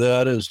looked into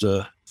that as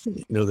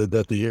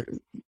that the year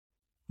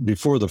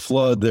before the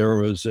flood there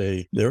was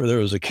a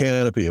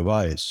canopy of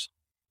ice.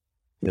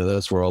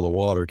 That's where all the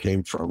water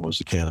came from, was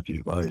the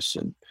canopy of ice,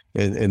 and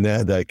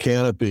that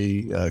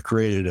canopy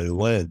created a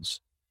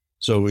lens,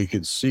 so we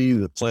could see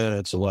the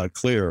planets a lot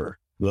clearer,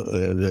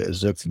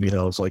 as if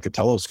it's like a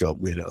telescope.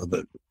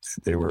 That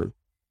they were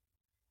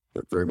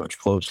very much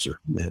closer,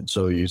 and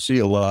so you see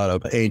a lot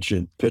of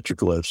ancient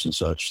petroglyphs and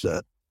such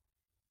that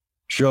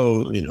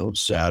show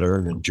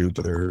Saturn and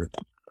Jupiter,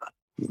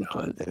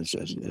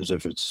 as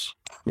if it's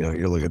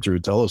you're looking through a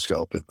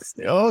telescope. And,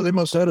 they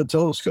must have had a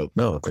telescope.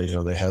 No,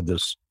 they had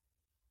this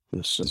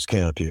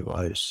canopy of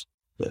ice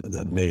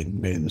that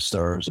made the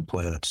stars and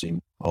planets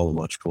seem all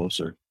much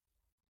closer.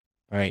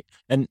 Right.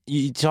 And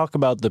you talk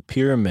about the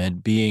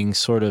pyramid being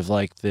sort of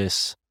like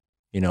this,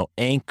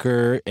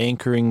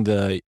 anchoring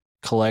the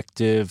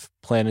collective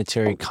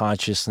planetary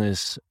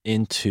consciousness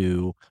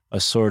into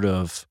a sort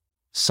of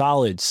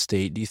solid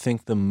state. Do you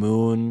think the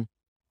moon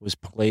was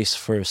placed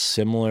for a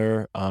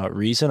similar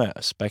reason? I'm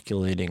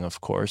speculating,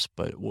 of course,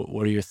 but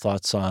what are your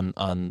thoughts on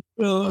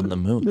the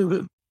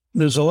moon?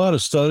 There's a lot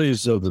of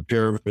studies of the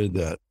pyramid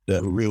that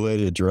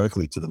related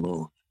directly to the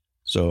moon.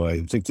 So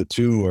I think the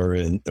two are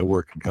in a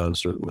working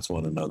concert with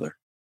one another.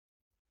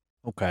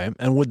 Okay.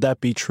 And would that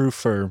be true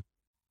for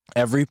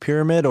every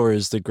pyramid, or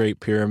is the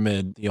Great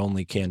Pyramid the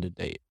only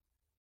candidate?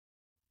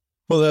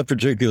 Well, that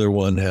particular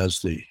one has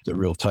the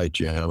real tight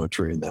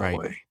geometry in that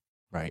way.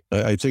 Right.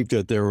 I think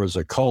that there was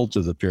a cult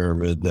of the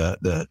pyramid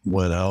that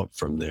went out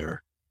from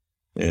there.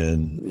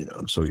 And,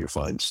 so you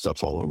find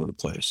stuff all over the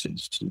place,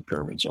 these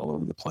pyramids all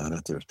over the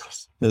planet.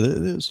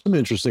 There's some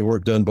interesting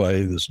work done by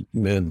this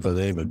man by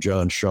the name of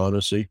John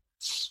Shaughnessy.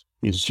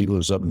 He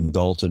lives up in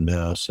Dalton,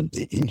 Mass. And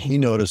he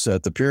noticed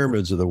that the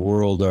pyramids of the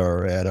world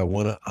are at a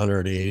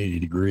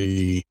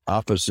 180-degree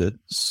opposite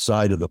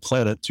side of the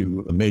planet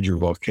to major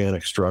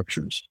volcanic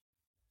structures.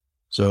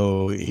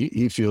 So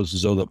he feels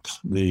as though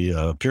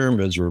the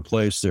pyramids were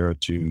placed there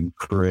to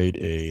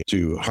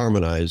to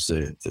harmonize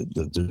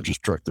the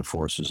destructive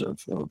forces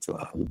of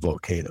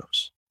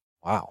volcanoes.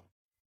 Wow.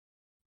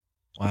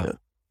 Yeah.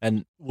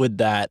 And would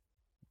that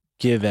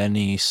give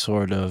any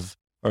sort of,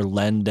 or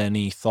lend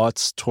any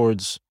thoughts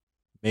towards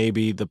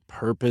maybe the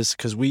purpose?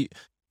 Because we,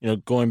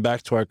 going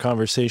back to our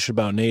conversation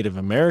about Native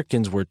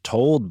Americans, we're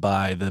told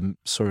by the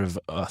sort of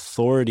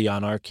authority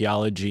on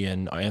archaeology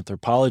and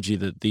anthropology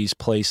that these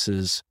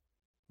places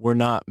were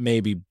not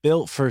maybe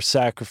built for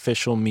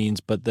sacrificial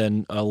means, but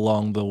then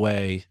along the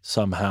way,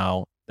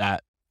 somehow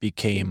that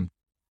became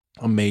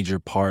a major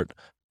part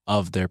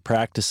of their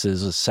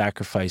practices, of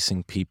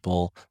sacrificing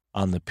people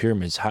on the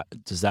pyramids.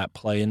 Does that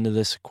play into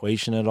this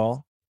equation at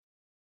all?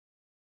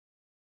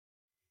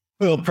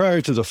 Well, prior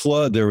to the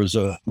flood, there was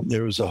a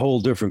whole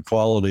different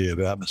quality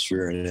of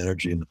atmosphere and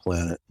energy in the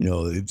planet.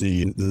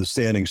 The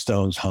standing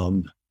stones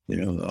hummed.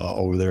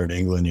 Over there in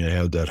England, you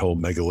have that whole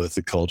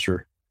megalithic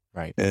culture,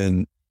 right?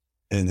 And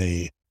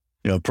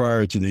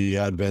prior to the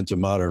advent of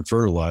modern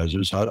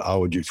fertilizers, how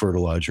would you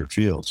fertilize your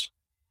fields?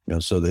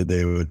 So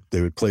they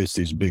would place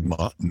these big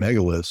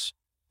megaliths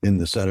in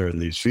the center of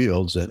these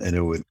fields, and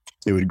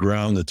it would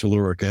ground the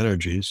telluric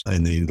energies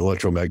and the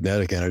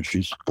electromagnetic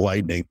energies,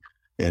 lightning,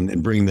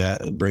 and bring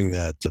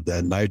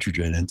that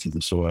nitrogen into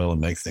the soil and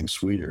make things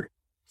sweeter.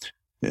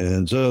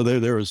 And so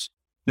there was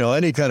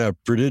any kind of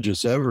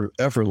prodigious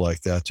effort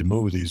like that to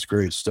move these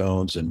great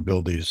stones and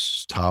build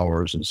these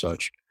towers and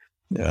such.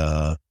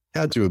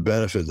 Had to have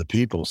the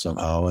people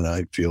somehow, and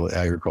I feel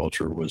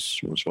agriculture was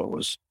what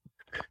was,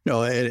 in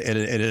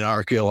an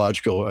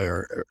archaeological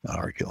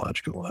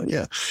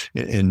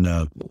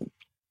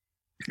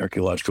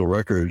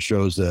record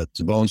shows that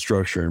the bone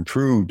structure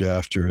improved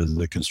after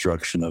the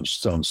construction of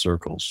stone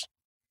circles.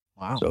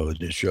 Wow! So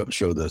it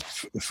showed that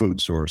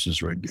food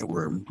sources were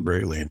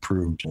greatly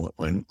improved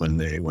when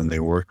they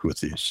worked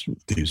with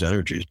these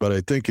energies. But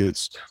I think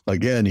it's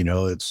again,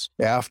 it's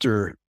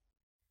after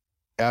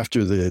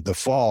the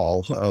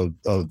fall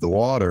of the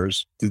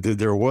waters,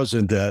 there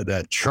wasn't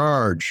that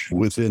charge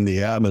within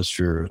the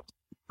atmosphere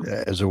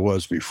as there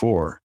was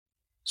before.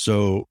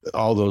 So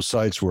all those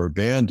sites were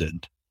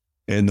abandoned,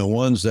 and the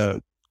ones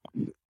that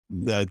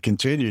that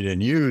continued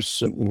in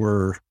use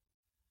were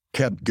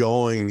kept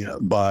going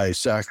by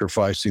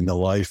sacrificing the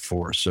life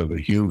force of a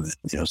human.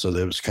 So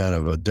there was kind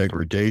of a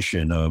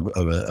degradation of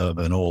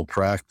an old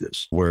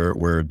practice where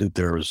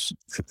there was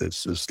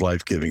this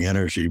life-giving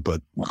energy,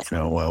 but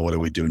well, what do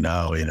we do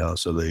now?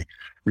 So they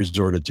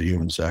resorted to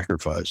human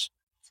sacrifice.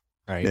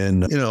 Right.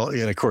 And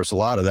and of course, a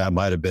lot of that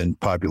might have been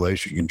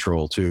population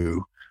control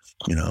too.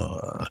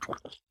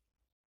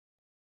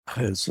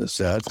 It's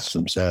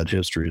some sad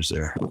histories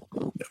there.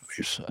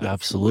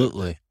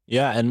 Absolutely.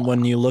 Yeah. And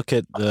when you look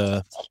at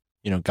the,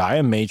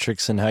 Gaia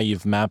matrix and how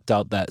you've mapped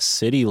out that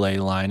city ley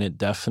line, it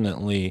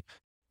definitely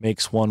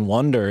makes one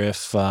wonder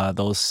if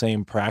those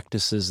same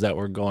practices that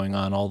were going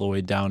on all the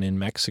way down in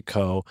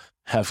Mexico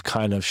have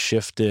kind of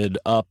shifted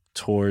up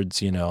towards,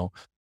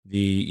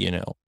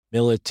 the,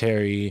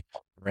 military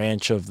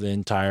branch of the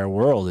entire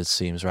world, it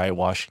seems, right?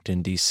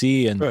 Washington,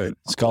 D.C. and Right.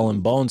 Skull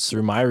and Bones,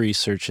 through my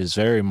research, is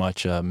very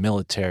much a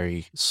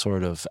military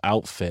sort of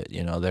outfit.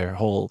 Their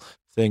whole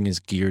thing is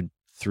geared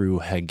through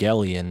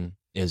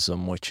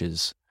Hegelianism, which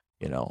is,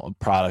 a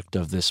product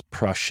of this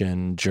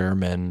Prussian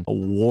German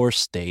war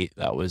state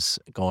that was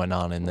going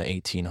on in the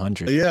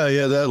 1800s.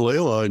 Yeah, that ley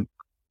line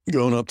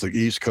going up the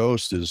East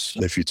Coast is,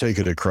 if you take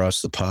it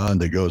across the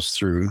pond, it goes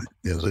through,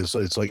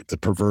 it's like the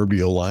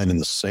proverbial line in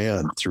the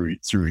sand through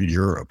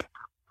Europe.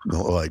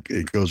 Like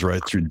it goes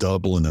right through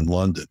Dublin and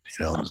London,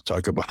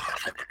 talk about,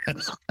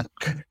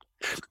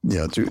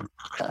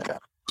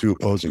 two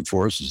opposing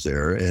forces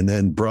there. And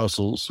then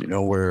Brussels,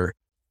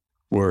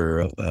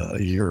 where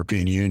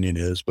European Union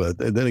is, but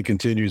then it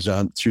continues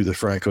on through the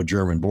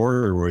Franco-German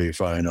border, where you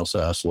find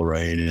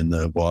Alsace-Lorraine and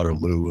the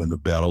Waterloo and the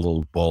Battle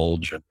of the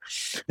Bulge. And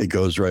it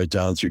goes right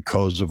down through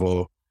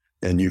Kosovo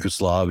and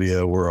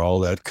Yugoslavia, where all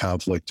that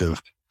conflict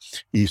of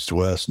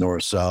east-west,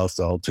 north-south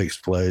all takes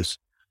place.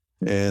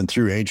 And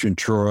through ancient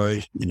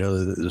Troy,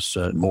 there's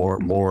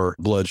more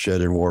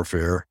bloodshed and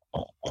warfare.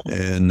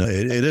 And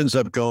it ends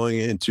up going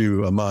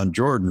into Amman,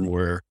 Jordan,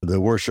 where the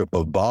worship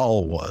of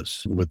Baal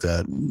was, with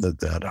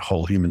that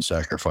whole human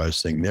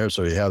sacrifice thing there.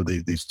 So you have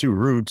these two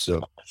roots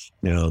of,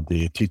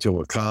 the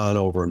Teotihuacan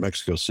over in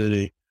Mexico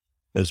City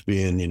as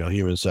being,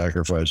 human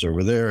sacrifice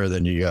over there.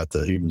 Then you got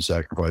the human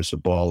sacrifice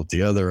of Baal at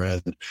the other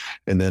end,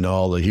 and then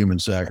all the human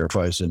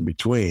sacrifice in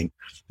between,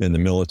 in the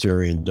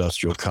military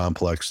industrial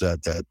complex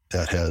that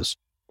has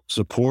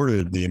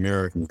supported the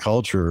American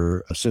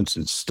culture since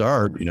its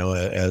start,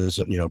 as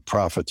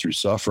profit through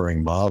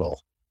suffering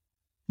model.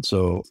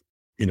 So,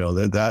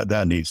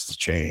 that needs to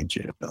change.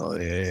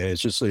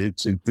 It's just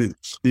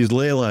these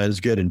ley lines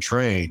get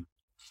entrained,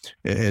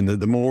 and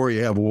the more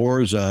you have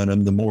wars on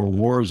them, the more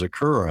wars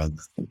occur on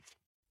them.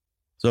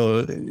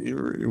 So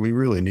we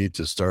really need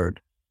to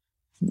start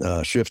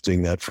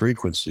shifting that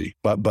frequency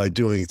by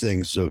doing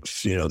things of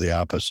the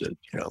opposite.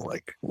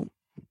 Like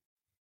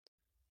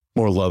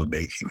more love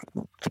making.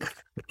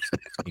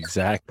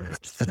 Exactly.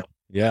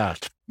 Yeah.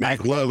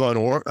 Make love on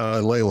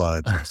ley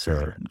line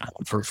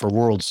for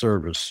world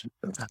service.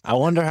 I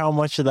wonder how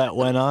much of that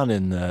went on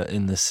in the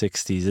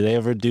 60s. Did they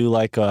ever do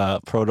like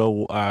a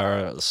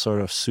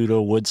sort of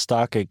pseudo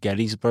Woodstock at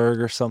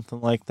Gettysburg or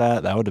something like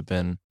that? That would have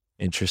been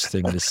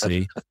interesting to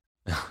see.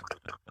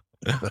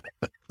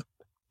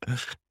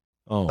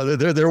 Oh,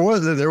 there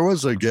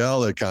was a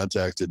gal that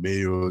contacted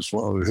me who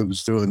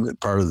was doing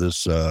part of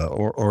this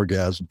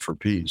orgasm for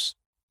peace.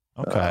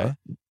 okay.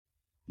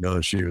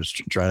 She was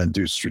trying to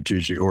do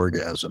strategic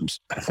orgasms.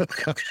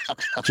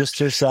 Just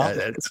herself?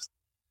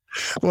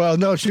 Well,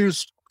 no, she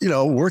was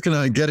working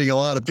on getting a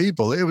lot of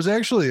people. It was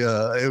actually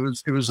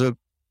it was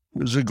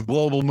a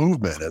global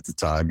movement at the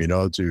time.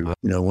 To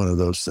one of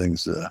those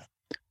things,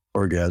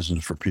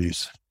 orgasms for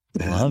peace.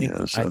 Well,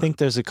 I think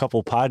there's a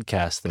couple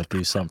podcasts that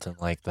do something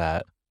like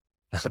that.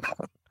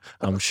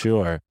 I'm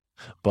sure.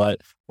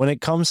 But when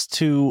it comes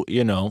to,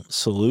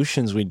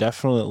 solutions, we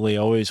definitely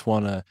always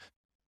want to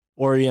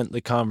orient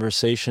the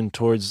conversation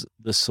towards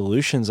the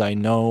solutions. I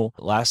know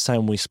last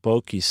time we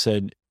spoke, you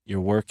said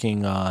you're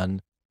working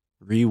on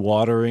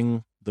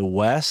rewatering the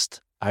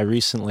West. I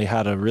recently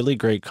had a really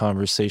great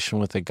conversation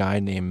with a guy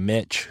named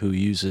Mitch who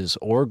uses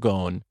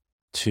orgone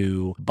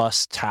to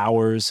bust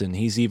towers, and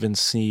he's even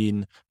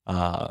seen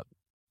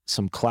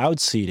some cloud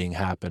seeding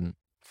happen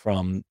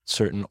from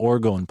certain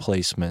orgone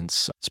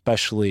placements,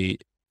 especially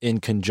in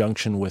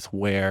conjunction with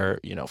where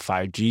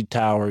 5G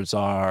towers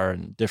are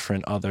and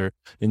different other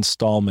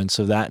installments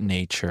of that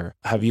nature.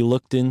 Have you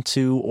looked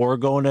into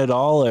orgone at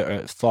all, or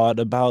thought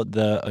about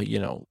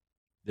the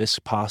this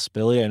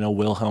possibility? I know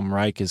Wilhelm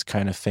Reich is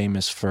kind of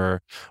famous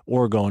for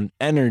orgone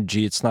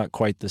energy. It's not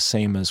quite the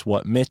same as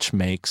what Mitch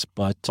makes,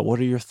 but what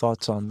are your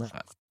thoughts on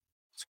that?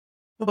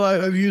 Well,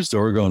 I've used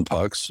orgone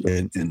pucks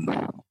in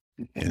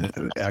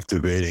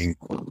activating.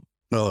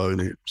 Well,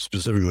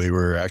 specifically,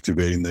 we're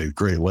activating the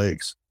Great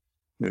Lakes.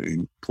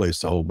 We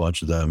placed a whole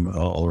bunch of them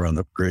all around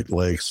the Great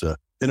Lakes. And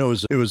it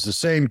was the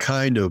same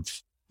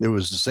it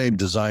was the same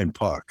design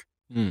puck.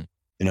 And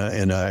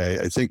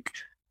I think,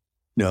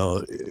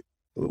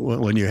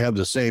 when you have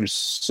the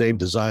same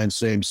design,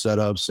 same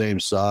setup, same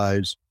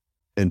size,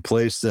 and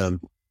place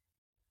them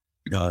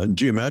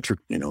geometric,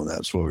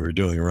 that's what we were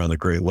doing around the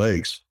Great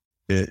Lakes.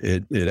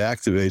 It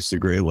activates the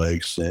Great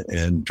Lakes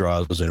and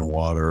draws in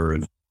water,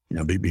 and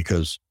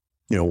because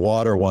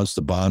water wants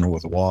to bond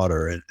with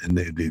water, and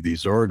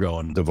these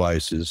orgone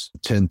devices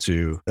tend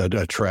to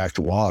attract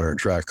water,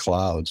 attract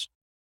clouds,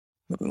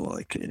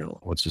 like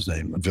what's his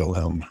name,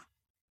 Wilhelm.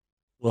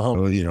 Well,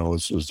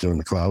 Was doing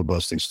the cloud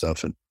busting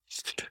stuff, and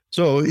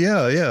so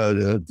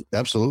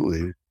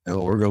absolutely,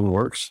 orgone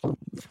works.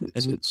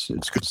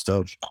 It's good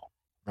stuff.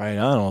 right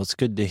on. Well, it's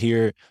good to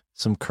hear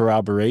some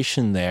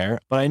corroboration there.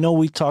 But I know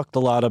we talked a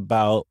lot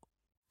about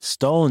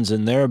stones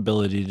and their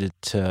ability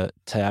to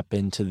tap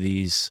into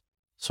these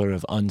sort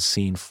of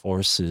unseen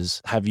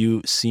forces. Have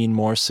you seen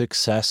more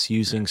success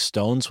using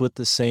stones with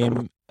the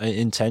same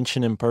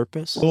intention and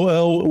purpose?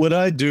 Well, what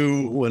I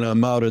do when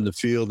I'm out in the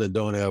field and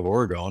don't have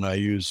orgone, I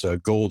use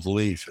gold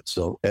leaf.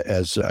 So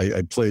as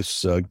I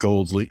place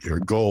gold leaf or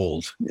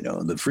gold,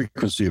 the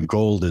frequency of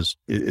gold is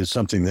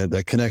something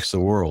that connects the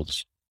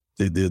worlds.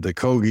 The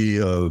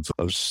Kogi of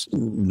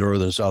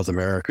northern South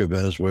America,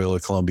 Venezuela,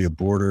 Colombia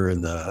border,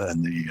 and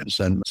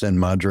the San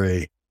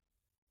Madre,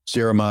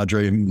 Sierra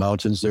Madre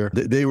mountains there,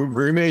 they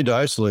remained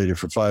isolated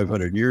for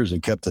 500 years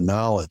and kept the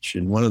knowledge.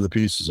 And one of the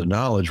pieces of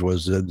knowledge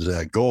was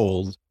that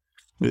gold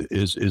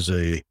is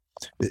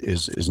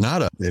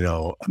not a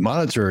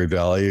monetary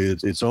value.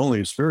 It's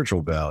only a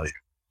spiritual value.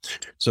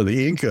 So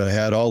the Inca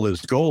had all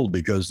this gold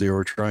because they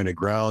were trying to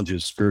ground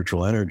his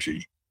spiritual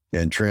energy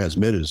and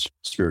transmit his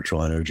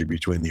spiritual energy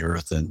between the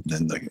earth and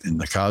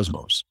the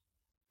cosmos.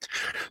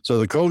 So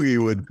the Kogi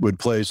would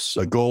place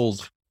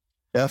gold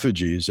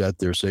effigies at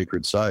their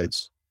sacred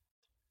sites.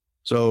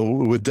 So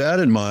with that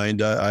in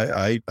mind,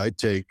 I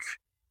take,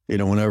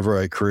 whenever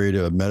I create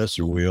a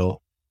medicine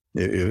wheel,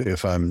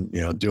 if I'm,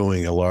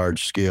 doing a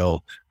large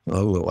scale,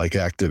 like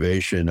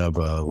activation of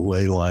a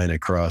ley line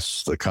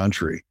across the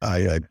country,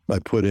 I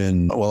put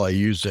in, I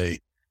use a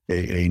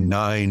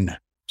 9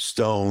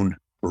 stone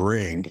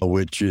ring,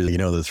 which is, the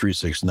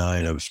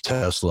 369 of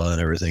Tesla and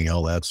everything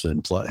else that's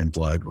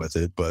implied with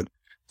it. But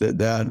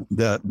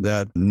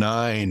that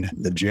 9,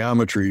 the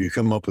geometry, you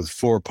come up with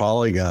 4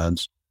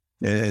 polygons,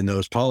 and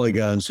those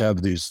polygons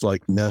have these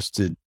like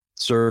nested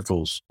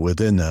circles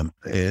within them,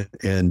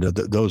 and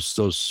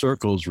those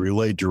circles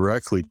relate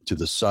directly to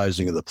the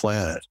sizing of the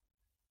planet.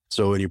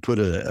 So when you put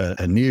a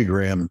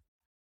neogram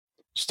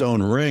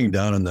stone ring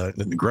down in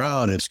the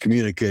ground, it's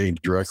communicating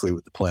directly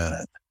with the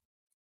planet.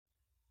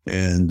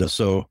 And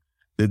so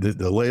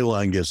the ley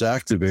line gets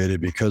activated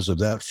because of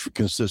that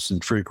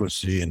consistent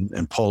frequency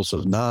and pulse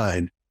of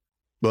 9.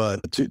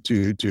 But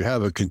to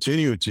have a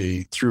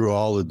continuity through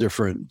all the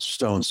different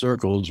stone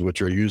circles,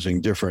 which are using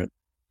different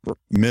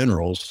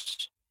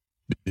minerals,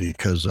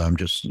 because I'm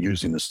just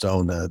using the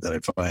stone that I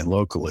find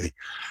locally,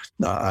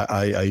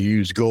 I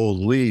use gold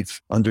leaf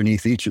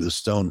underneath each of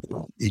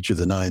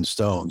the 9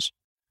 stones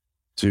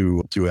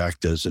to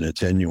act as an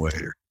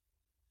attenuator,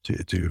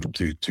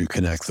 to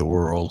connect the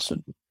worlds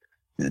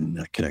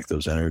and connect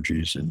those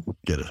energies and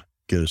get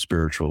a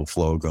spiritual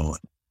flow going.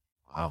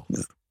 Wow.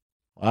 Yeah.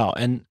 Wow.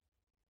 And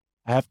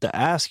I have to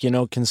ask,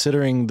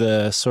 considering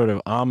the sort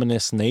of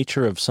ominous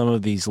nature of some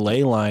of these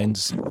ley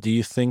lines, do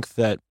you think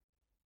that,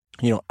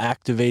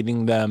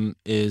 activating them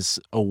is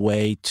a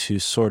way to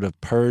sort of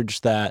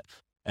purge that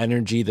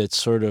energy that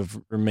sort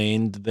of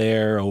remained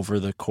there over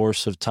the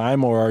course of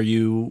time? Or are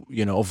you,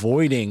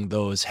 avoiding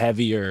those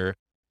heavier,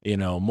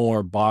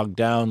 more bogged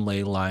down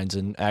ley lines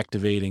and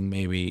activating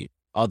maybe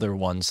other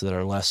ones that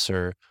are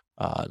lesser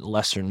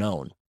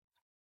known?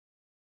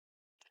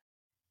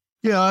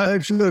 Yeah,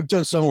 I've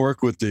done some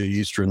work with the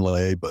Eastern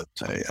ley, but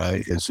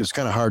it's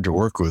kind of hard to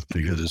work with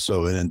because it's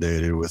so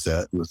inundated with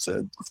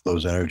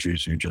those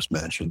energies you just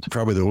mentioned.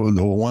 Probably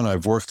the one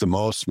I've worked the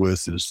most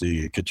with is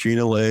the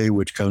Kachina ley,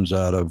 which comes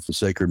out of the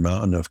sacred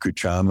mountain of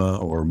Cuchama,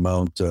 or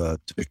Mount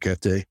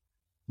Tequete,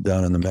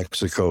 down in the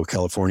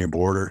Mexico-California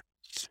border.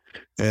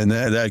 And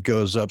that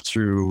goes up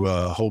through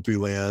Hopi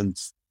Land,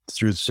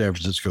 through the San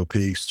Francisco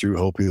Peaks, through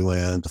Hopi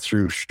Land,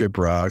 through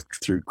Shiprock,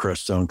 through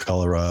Crestone,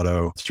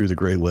 Colorado, through the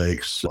Great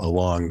Lakes,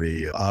 along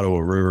the Ottawa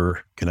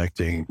River,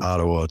 connecting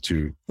Ottawa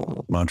to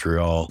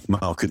Montreal,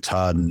 Mount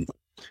Katahdin,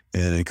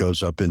 and it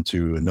goes up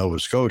into Nova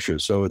Scotia.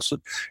 So it's,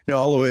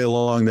 all the way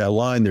along that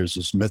line, there's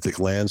this mythic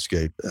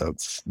landscape of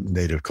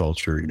native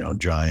culture,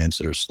 giants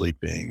that are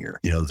sleeping, or,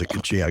 the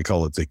Kachina, I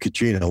call it the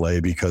Kachina ley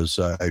because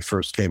I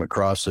first came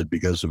across it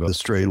because of a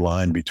straight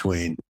line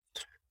between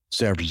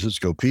San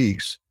Francisco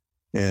Peaks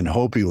and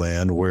Hopi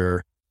Land,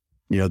 where,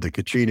 the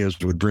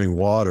Kachinas would bring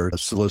water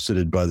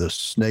solicited by the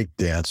snake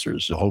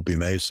dancers, the Hopi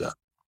Mesa.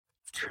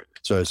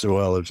 So I said,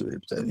 well,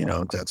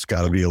 that's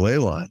got to be a ley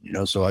line,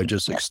 so I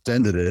just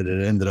extended it.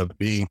 It ended up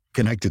being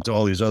connected to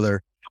all these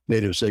other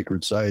native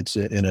sacred sites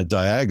in a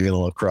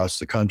diagonal across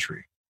the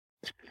country.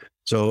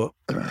 So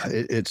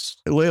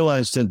ley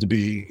lines tend to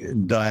be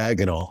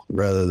diagonal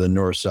rather than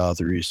north,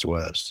 south, or east,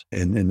 west.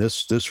 And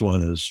this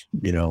one is,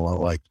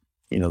 like,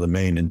 the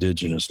main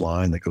indigenous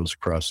line that goes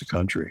across the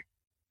country.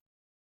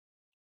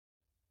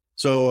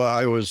 So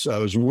I was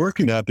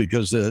working that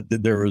because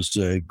there was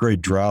a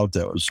great drought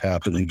that was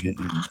happening in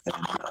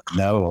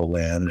Navajo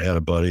land. I had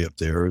a buddy up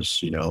there.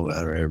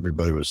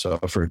 Everybody was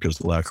suffering because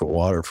of the lack of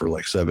water for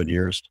like 7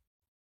 years.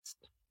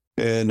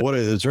 And what I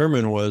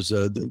determined was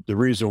the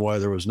reason why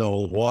there was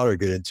no water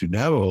getting into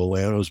Navajo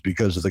land was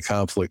because of the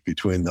conflict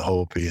between the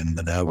Hopi and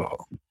the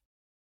Navajo.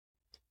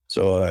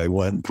 So I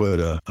went and put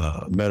a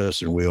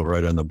medicine wheel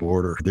right on the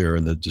border there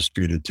in the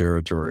disputed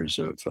territories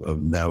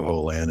of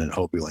Navajo land and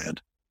Hopi land.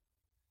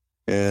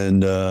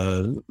 And,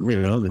 a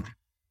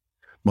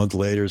month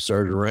later, it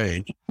started to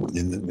rain.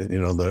 And,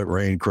 that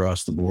rain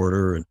crossed the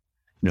border and,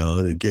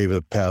 it gave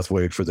a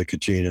pathway for the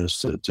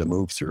Kachinas to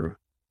move through.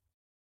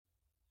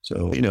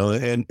 So,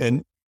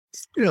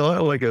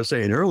 like I was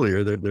saying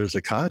earlier, there's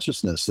a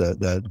consciousness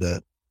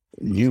that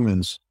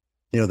humans,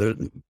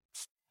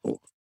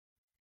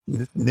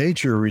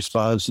 nature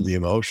responds to the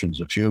emotions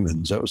of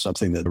humans. That was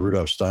something that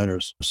Rudolf Steiner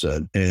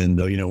said.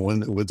 And,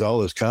 with all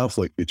this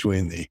conflict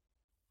between the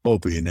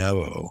Hopi and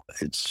Navajo,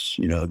 it's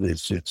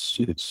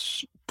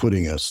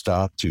putting a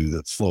stop to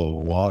the flow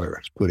of water.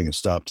 It's putting a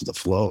stop to the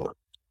flow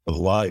of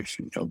life,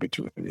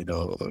 between,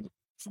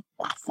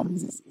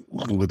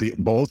 with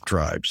both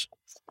tribes.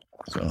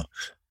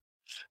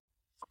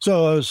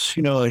 So I was,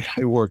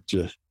 I worked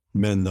to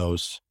mend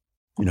those,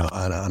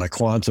 on a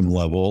quantum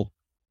level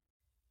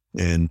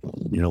and,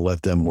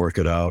 let them work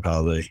it out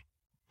how they,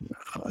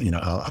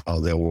 how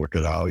they'll work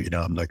it out.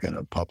 I'm not going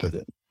to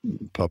puppet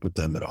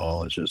them at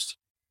all. It's just,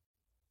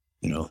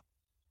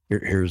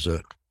 here's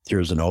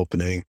an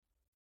opening,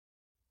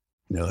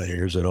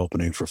 here's an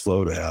opening for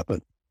flow to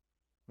happen.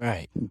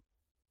 Right.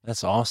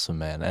 That's awesome,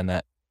 man.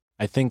 And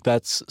I think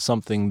that's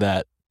something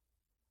that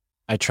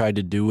I tried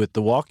to do with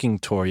the walking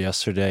tour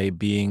yesterday,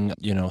 being,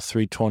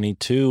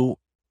 322.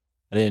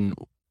 I didn't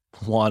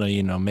want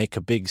to, make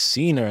a big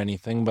scene or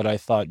anything, but I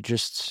thought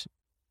just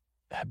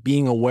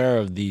being aware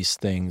of these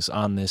things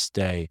on this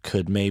day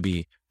could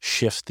maybe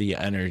shift the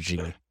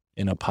energy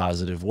in a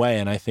positive way.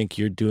 And I think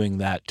you're doing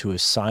that to a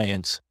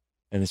science,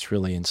 and it's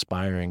really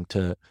inspiring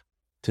to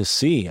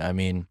see. I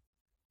mean,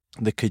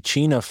 the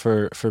Kachina,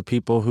 for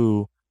people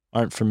who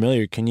aren't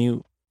familiar, can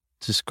you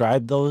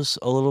describe those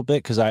a little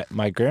bit? Because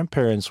my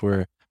grandparents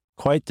were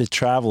quite the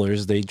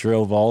travelers. They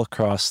drove all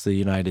across the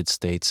United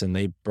States, and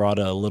they brought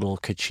a little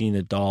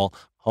Kachina doll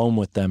home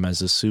with them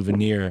as a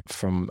souvenir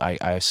from, I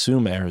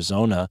assume,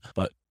 Arizona.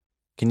 But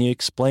can you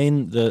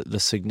explain the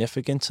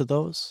significance of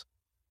those?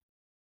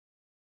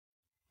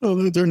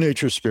 Well, they're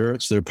nature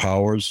spirits. They're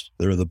powers.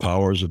 They're the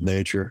powers of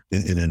nature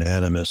in an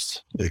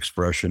animist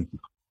expression.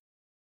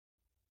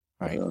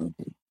 Right.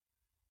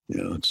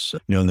 It's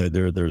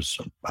there's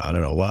I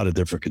don't know, a lot of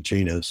different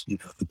Kachinas,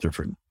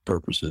 different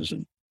purposes,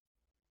 and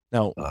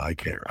now I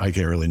can't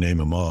really name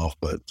them all,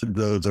 but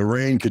the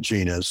rain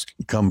Kachinas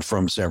come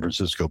from San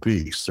Francisco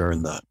Peaks. They're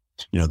in the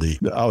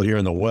out here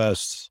in the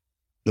west.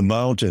 The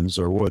mountains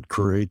are what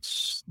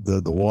creates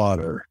the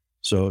water.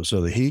 So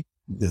the heat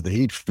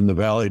from the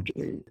valley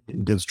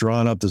gets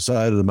drawn up the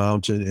side of the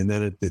mountain, and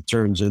then it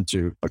turns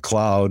into a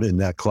cloud,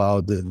 and that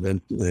cloud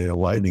then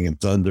lightning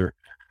and thunder,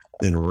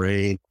 then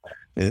rain.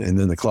 And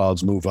then the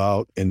clouds move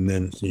out, and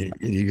then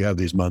you have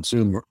these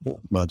monsoon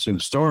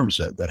storms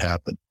that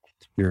happen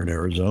here in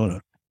Arizona,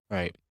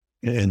 right,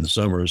 in the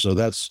summer. So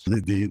that's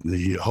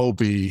the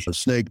Hopi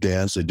snake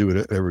dance. They do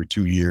it every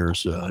 2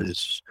 years.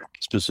 It's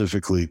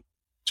specifically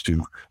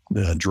to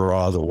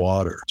draw the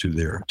water to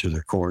their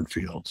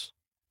cornfields,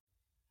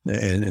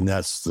 and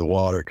that's the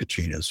water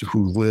Kachinas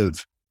who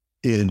live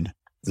in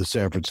the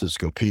San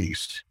Francisco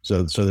Peaks.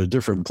 So there are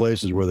different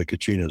places where the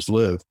Kachinas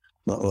live,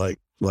 not like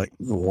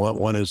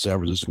one is San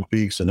Francisco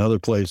Peaks, another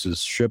place is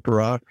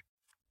Shiprock,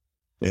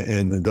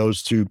 and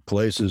those two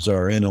places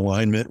are in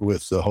alignment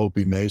with the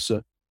Hopi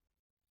Mesa,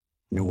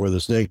 where the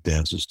snake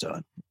dance is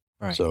done.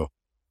 Right. So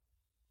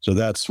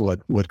that's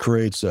what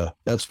creates a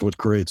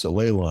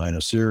ley line,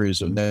 a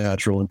series of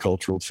natural and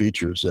cultural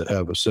features that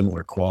have a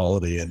similar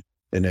quality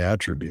and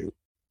attribute,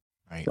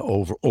 right,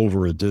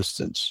 over a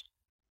distance.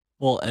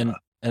 Well, and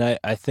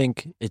I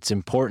think it's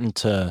important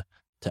to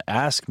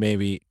ask,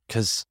 maybe,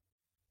 because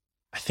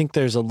I think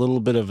there's a little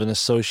bit of an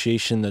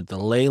association that the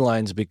ley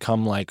lines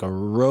become like a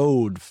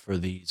road for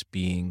these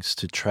beings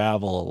to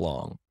travel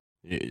along.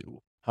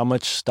 How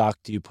much stock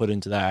do you put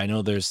into that? I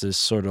know there's this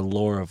sort of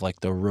lore of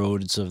like the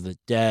roads of the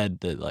dead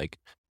that like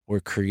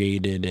were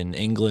created in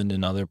England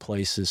and other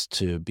places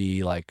to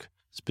be like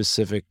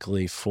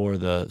specifically for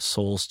the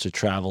souls to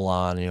travel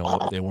on.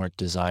 They weren't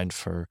designed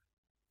for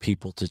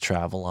people to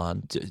travel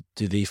on.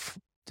 Do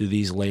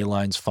these ley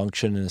lines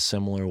function in a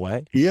similar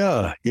way?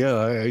 Yeah,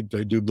 I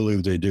do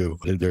believe they do.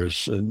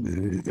 There's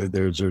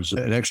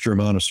an extra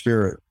amount of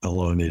spirit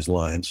along these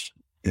lines,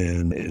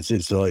 and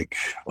it's like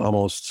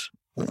almost,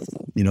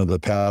 the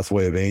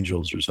pathway of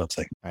angels or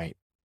something. Right.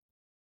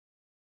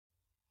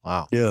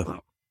 Wow. Yeah.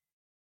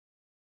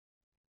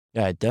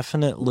 Yeah, it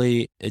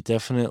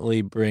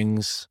definitely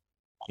brings,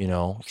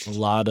 a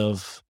lot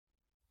of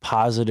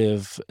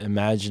positive,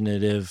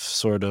 imaginative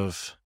sort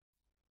of.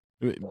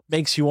 It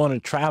makes you want to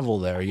travel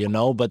there,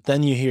 but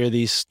then you hear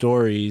these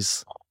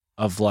stories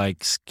of like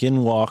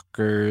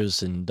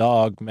skinwalkers and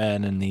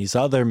dogmen and these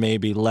other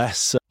maybe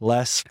less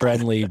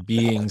friendly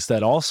beings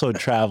that also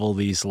travel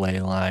these ley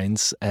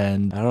lines,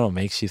 and I don't know,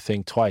 makes you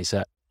think twice.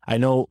 I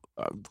know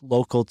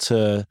local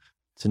to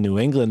New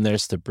England,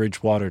 there's the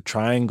Bridgewater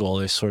Triangle.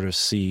 They sort of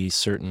see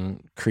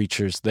certain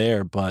creatures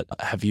there, but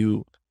have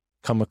you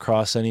come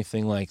across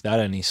anything like that?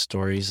 Any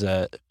stories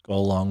that go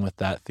along with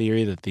that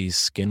theory that these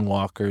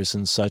skinwalkers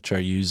and such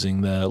are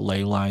using the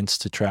ley lines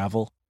to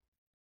travel?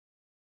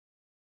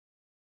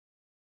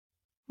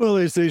 Well,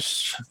 they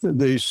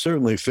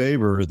certainly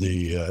favor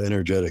the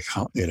energetic,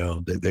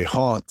 they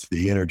haunt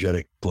the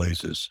energetic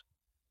places,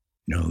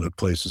 the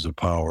places of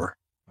power.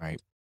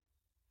 Right.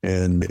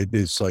 And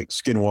it's like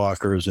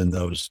skinwalkers and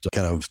those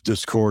kind of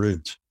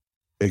discordant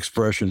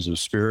expressions of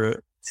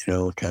spirit,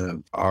 kind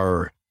of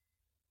are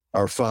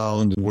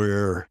found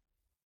where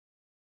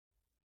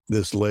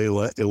this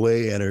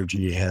ley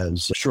energy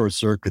has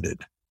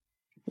short-circuited.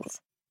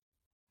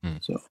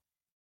 So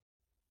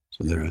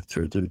they're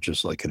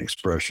just like an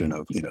expression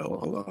of,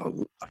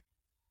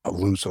 a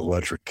loose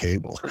electric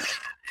cable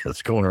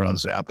that's going around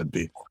zapping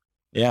people.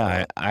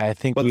 Yeah, I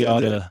think we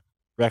ought to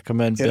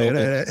recommend building.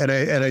 And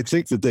I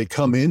think that they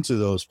come into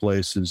those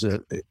places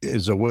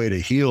as a way to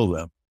heal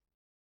them.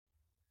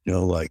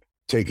 Like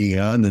taking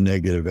on the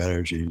negative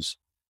energies,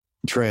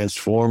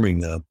 transforming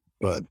them.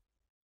 But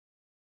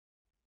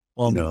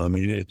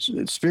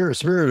it's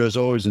spirit is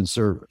always in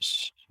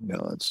service.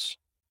 It's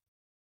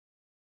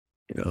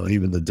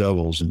even the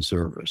devil's in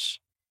service.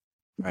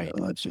 Right.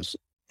 It's just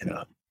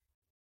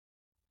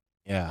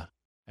Yeah,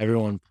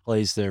 everyone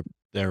plays their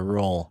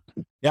role.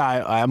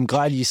 Yeah, I'm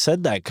glad you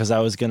said that, because I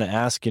was going to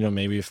ask,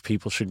 maybe if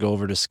people should go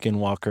over to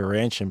Skinwalker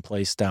Ranch and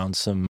place down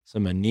some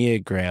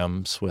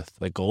enneagrams with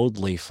the gold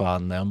leaf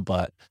on them,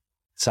 but it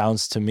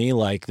sounds to me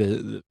like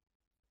the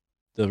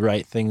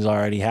right thing's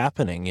already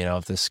happening.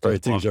 If the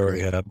right thing's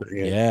already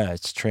happening. Yeah,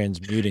 it's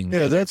transmuting.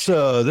 Yeah,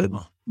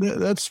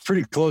 that's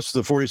pretty close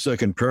to the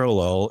 42nd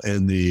parallel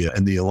and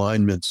the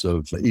alignments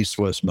of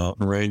east-west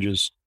mountain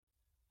ranges.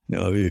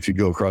 If you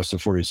go across the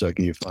 42nd,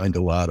 you find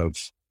a lot of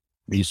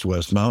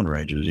east-west mountain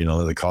ranges,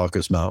 the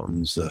Caucasus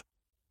Mountains,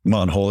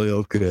 Mount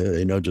Holyoke,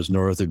 just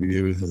north of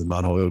you, the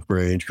Mount Holyoke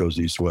Range goes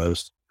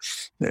east-west,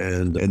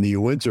 and the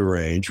Uinta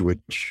Range,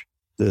 which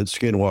the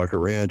Skinwalker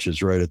Ranch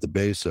is right at the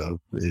base of,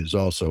 is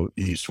also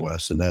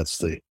east-west, and that's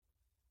the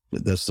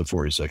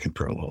 42nd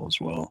parallel as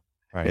well.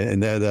 Right.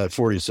 And that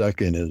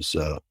 42nd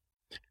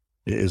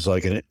is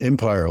like an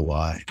empire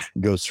line.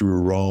 It goes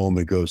through Rome,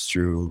 it goes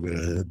through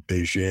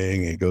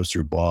Beijing, it goes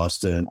through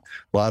Boston.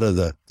 A lot of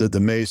the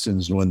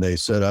Masons, when they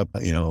set up,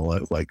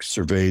 like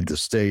surveyed the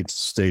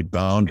state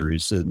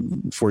boundaries,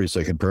 and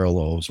 42nd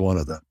parallel is one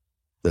of them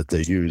that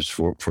they use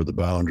for the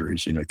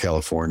boundaries,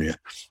 California,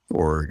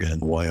 Oregon,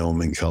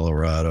 Wyoming,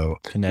 Colorado,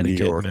 Connecticut,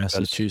 New York,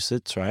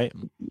 Massachusetts, right?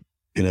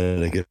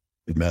 Connecticut,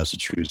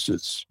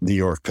 Massachusetts, New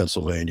York,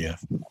 Pennsylvania.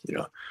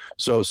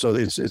 So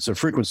it's a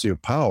frequency of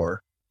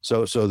power.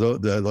 So like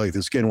the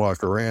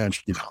Skinwalker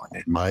Ranch, in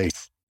my,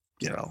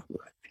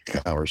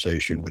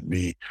 conversation would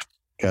be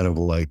kind of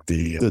like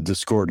the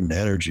discordant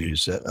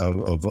energies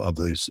of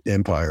these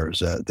empires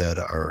that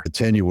are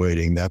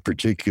attenuating that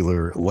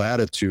particular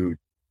latitude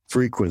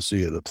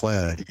frequency of the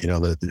planet.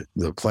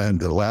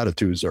 The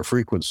latitudes are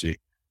frequency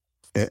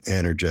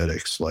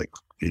energetics, like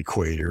the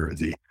equator,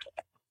 the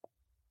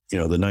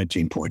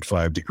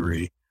 19.5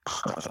 degree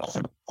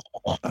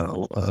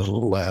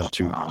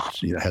latitude,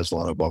 has a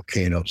lot of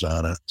volcanoes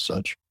on it and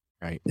such.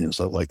 Right. It's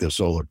like the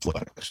solar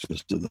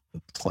plexus to the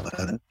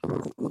planet.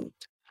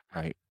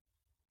 Right.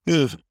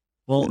 Yeah.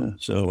 Well,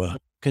 so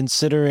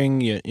considering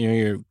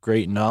your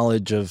great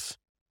knowledge of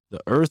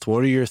the Earth,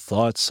 what are your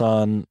thoughts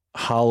on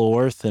Hollow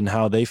Earth and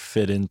how they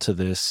fit into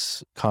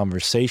this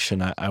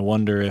conversation? I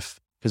wonder if,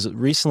 because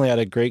recently I had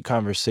a great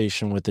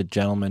conversation with a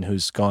gentleman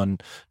who's gone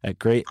at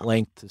great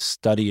length to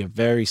study a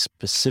very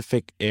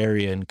specific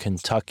area in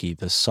Kentucky,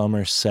 the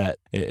Somerset.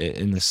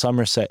 In the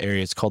Somerset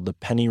area, it's called the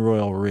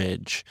Pennyroyal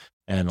Ridge,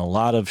 and a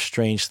lot of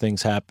strange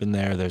things happen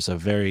there. There's a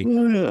very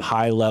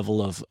high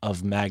level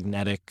of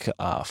magnetic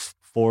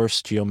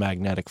force,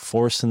 geomagnetic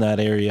force in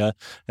that area,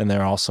 and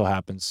there also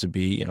happens to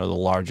be, the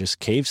largest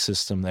cave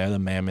system there, the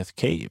Mammoth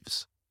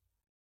Caves.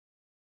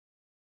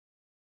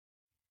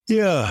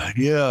 Yeah.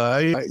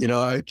 I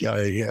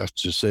have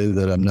to say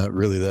that I'm not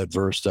really that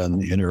versed on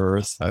the inner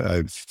Earth.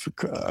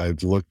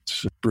 I've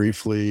looked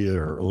briefly,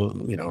 or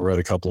read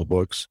a couple of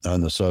books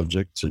on the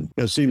subject, and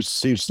it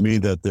seems to me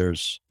that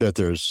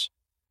there's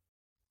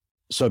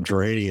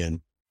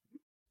subterranean,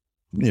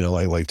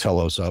 like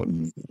Telos out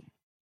in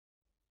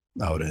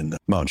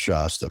Mount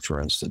Shasta,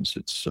 for instance.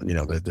 It's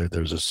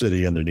there's a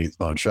city underneath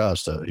Mount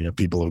Shasta.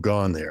 People have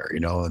gone there,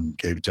 and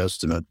gave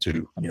testament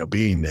to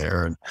being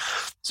there, and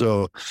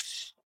so.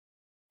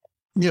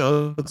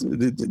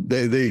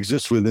 They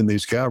exist within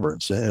these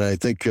caverns. And I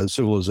think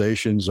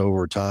civilizations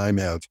over time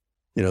have,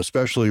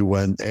 especially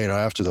when,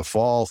 after the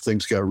fall,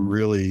 things got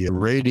really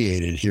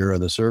irradiated here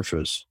on the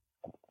surface.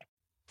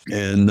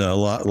 And a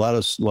lot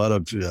of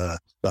the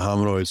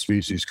hominoid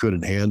species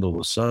couldn't handle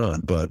the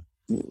sun, but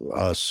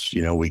us,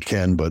 we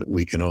can, but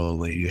we can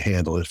only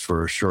handle it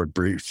for a short,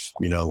 brief,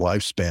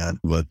 lifespan.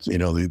 But,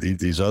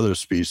 these other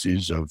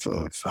species of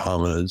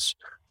hominids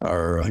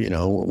are,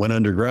 went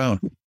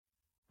underground,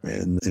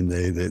 and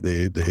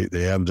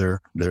they have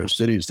their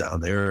cities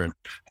down there. And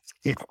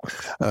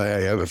I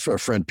have a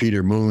friend,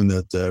 Peter Moon,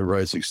 that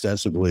writes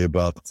extensively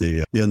about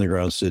the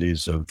underground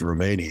cities of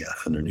Romania,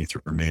 underneath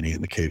Romania,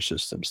 and the cave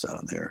systems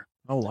down there.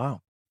 Oh,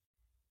 wow.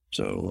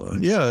 So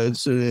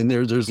it's and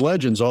there's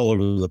legends all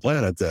over the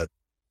planet that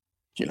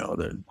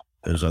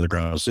there's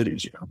underground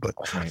cities. But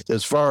Right.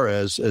 as far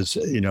as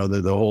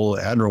the whole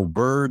Admiral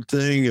Byrd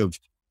thing of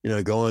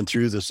going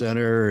through the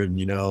center and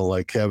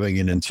like having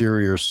an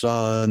interior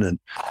sun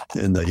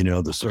and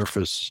the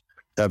surface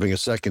having a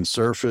second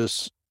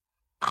surface,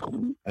 I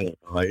don't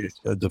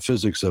know, the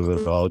physics of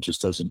it all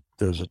just doesn't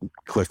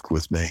click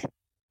with me.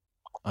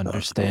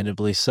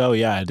 Understandably so.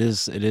 Yeah, it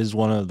is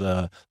one of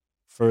the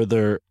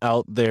further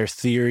out there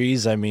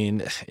theories. I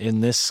mean,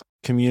 in this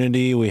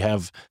community, we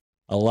have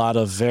a lot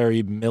of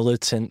very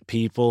militant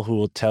people who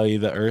will tell you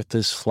the earth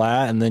is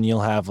flat, and then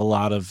you'll have a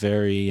lot of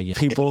very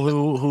people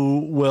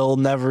who will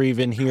never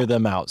even hear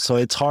them out. So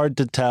it's hard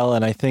to tell,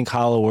 and I think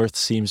Hollow Earth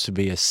seems to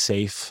be a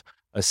safe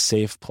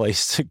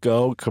place to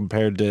go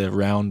compared to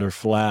round or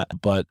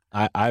flat. But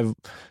I've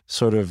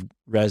sort of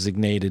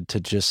resignated to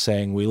just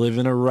saying we live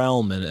in a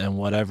realm, and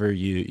whatever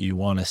you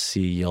want to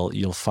see,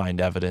 you'll find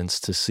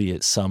evidence to see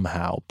it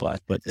somehow.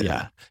 But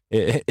yeah,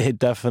 it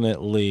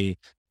definitely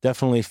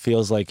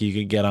feels like you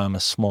could get on a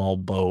small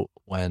boat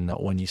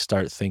when you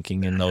start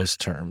thinking in those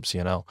terms,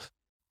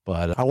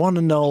 But I want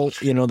to know,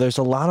 there's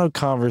a lot of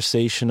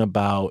conversation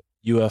about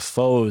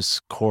UFOs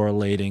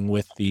correlating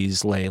with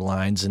these ley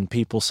lines, and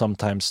people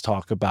sometimes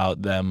talk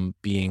about them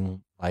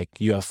being like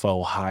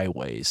UFO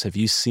highways. Have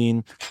you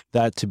seen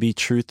that to be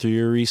true through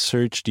your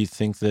research? Do you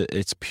think that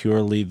it's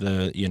purely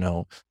the,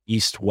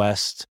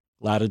 east-west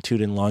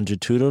latitude and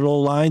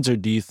longitudinal lines, or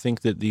do you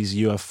think that these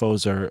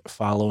UFOs are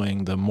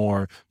following the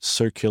more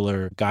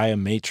circular Gaia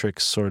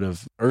matrix sort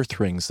of earth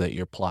rings that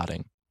you're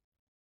plotting?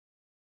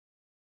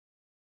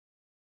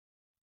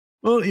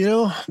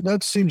 Well,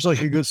 that seems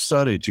like a good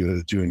study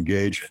to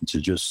engage in,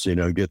 to just,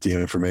 get the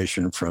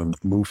information from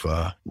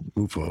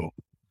MUFO.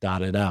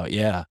 Dot it out.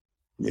 Yeah.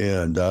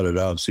 Yeah, and dot it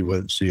out,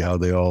 see how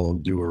they all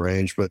do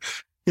arrange. But,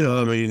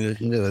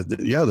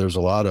 there's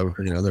a lot of,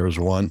 there was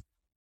one.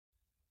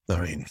 I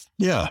mean,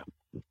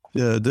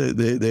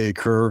 they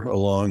occur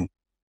along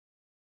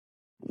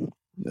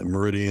the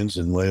meridians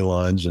and ley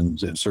lines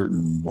and in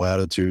certain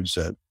latitudes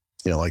that,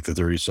 like the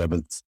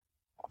 37th,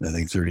 I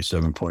think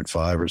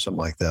 37.5 or something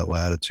like that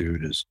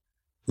latitude is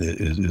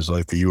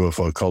like the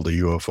UFO, called the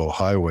UFO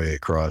highway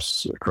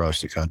across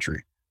the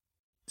country.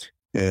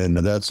 And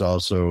that's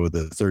also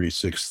the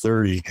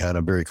 3630, kind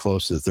of very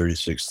close to the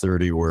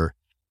 3630 where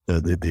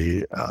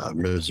the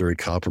Missouri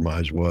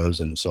Compromise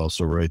was, and it's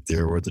also right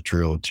there where the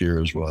Trail of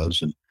Tears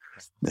was,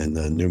 and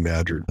the New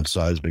Madrid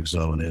seismic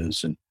zone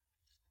is.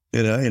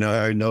 And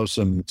I know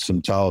some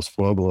Taos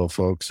Pueblo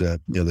folks that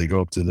they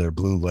go up to their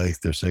Blue Lake,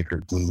 their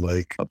sacred Blue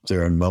Lake up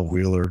there on Mount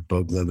Wheeler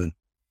above them,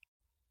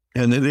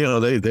 and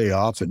they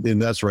often,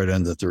 and that's right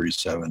on the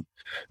 37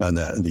 on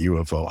the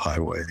UFO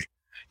highway,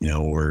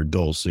 where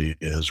Dulce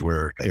is,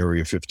 where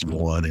Area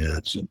 51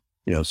 is,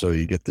 and so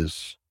you get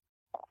this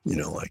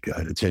like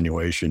an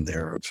attenuation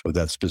there of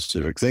that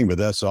specific thing. But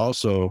that's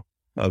also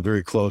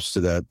very close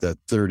to that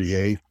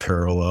 38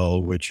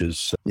 parallel, which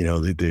is,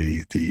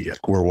 the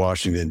where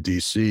Washington,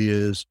 D.C.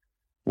 is,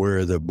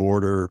 where the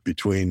border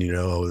between,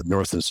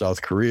 North and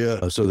South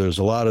Korea. So there's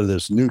a lot of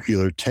this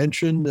nuclear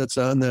tension that's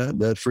on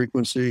that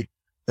frequency,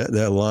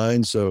 that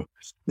line. So,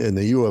 and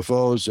the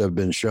UFOs have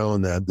been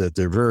shown that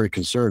they're very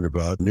concerned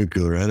about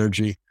nuclear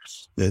energy.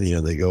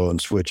 And, they go and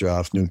switch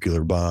off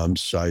nuclear bomb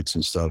sites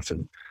and stuff.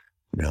 And,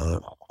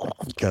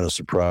 kind of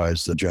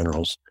surprised the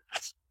generals.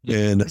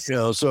 And,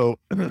 so,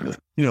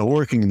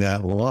 working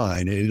that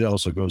line, it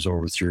also goes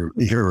over through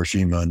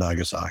Hiroshima,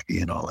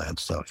 Nagasaki, and all that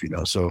stuff,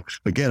 So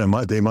again,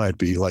 they might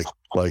be like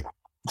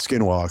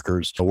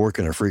skinwalkers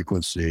working a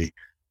frequency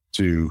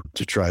to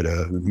try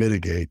to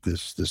mitigate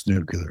this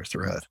nuclear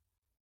threat.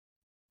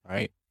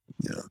 Right.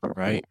 Yeah.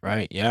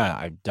 Right.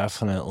 Yeah,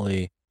 that's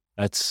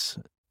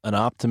an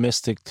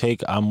optimistic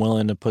take I'm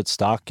willing to put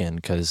stock in,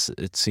 because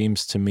it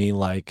seems to me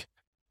like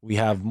we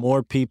have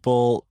more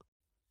people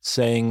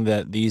saying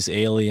that these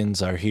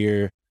aliens are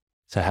here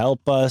to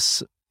help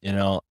us.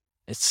 It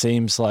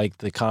seems like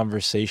the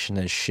conversation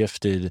has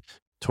shifted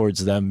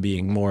towards them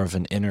being more of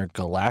an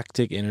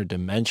intergalactic,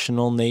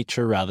 interdimensional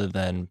nature rather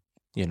than,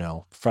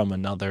 from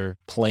another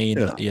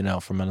plane,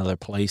 from another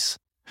place.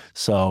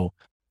 So,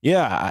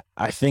 yeah,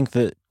 I think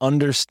that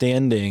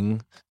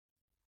understanding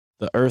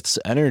the Earth's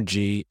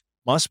energy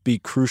must be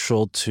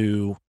crucial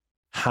to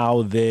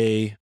how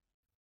they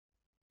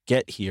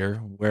get here,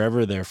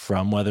 wherever they're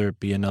from, whether it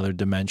be another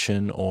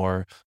dimension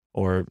or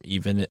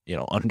even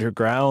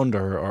underground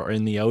or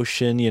in the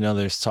ocean.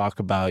 There's talk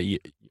about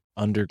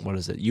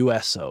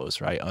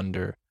USOs, right?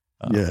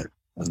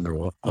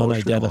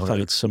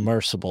 Unidentified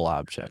submersible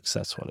objects.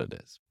 That's what it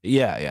is.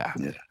 Yeah.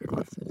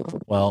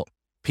 Well,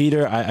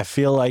 Peter, I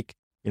feel like,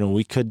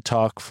 we could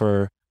talk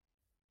for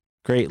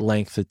great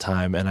length of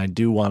time, and I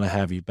do want to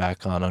have you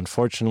back on.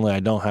 Unfortunately, I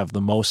don't have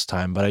the most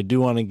time, but I do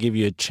want to give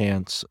you a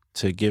chance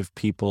to give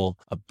people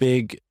a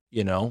big,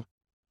 a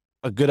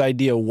good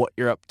idea of what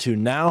you're up to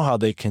now, how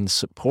they can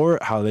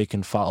support, how they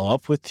can follow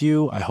up with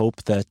you. I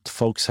hope that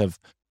folks have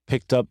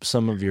picked up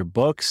some of your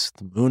books.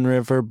 The Moon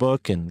River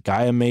book and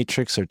Gaia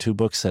Matrix are two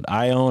books that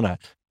I own.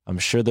 I'm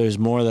sure there's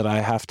more that I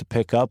have to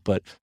pick up,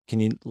 but can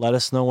you let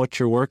us know what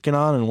you're working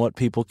on and what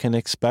people can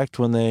expect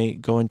when they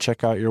go and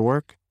check out your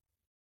work?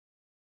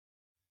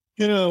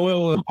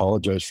 I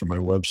apologize for my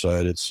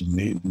website. It's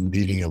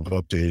needing of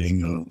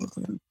updating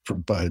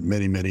by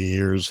many, many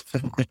years.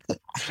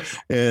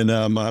 And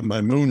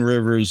my Moon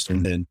Rivers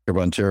and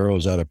Carbontero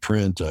is out of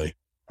print. I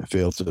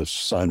failed to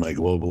sign my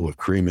global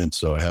agreement,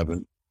 so I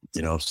haven't,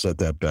 set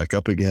that back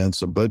up again.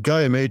 But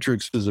Gaia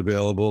Matrix is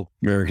available.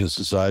 American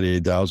Society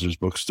of Dowsers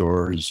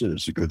bookstore is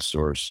a good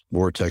source.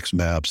 Vortex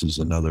Maps is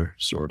another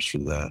source for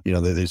that.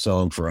 They sell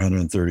them for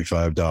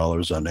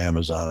 $135 on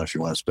Amazon if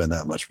you want to spend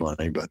that much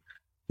money, but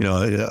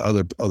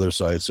other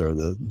sites are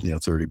the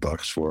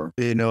 $30 for.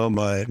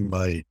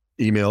 My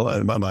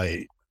email,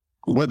 my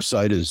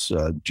website is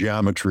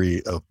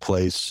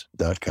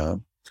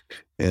geometryofplace.com,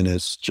 and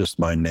it's just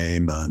my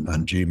name on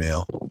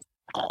Gmail.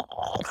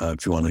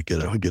 If you want to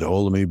get a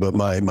hold of me, but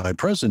my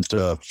present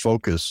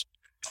focus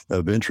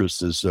of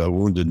interest is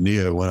Wounded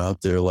Knee. I went out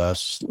there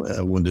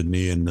Wounded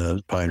Knee in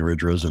the Pine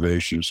Ridge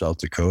Reservation, South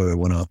Dakota. I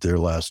went out there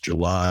last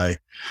July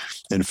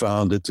and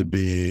found it to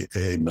be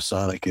a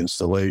Masonic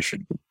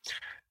installation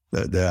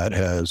that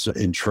has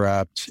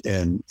entrapped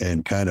and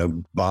kind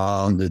of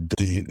bonded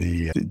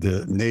the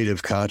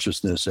native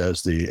consciousness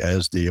as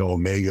the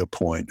omega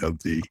point of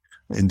the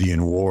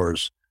Indian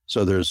wars.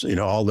 So there's,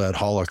 all that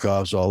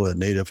Holocaust, all that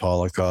native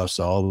Holocaust,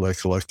 all that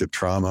collective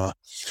trauma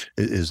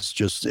is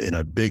just in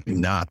a big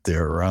knot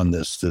there around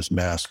this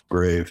mass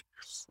grave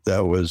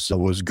that was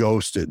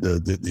ghosted.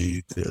 The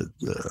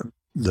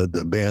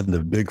band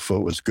of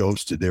Bigfoot was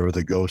ghosted. They were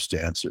the ghost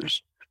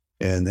dancers.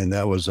 And then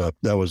that was a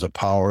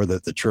power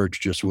that the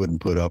church just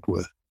wouldn't put up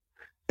with.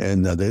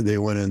 And they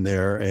went in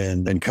there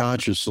and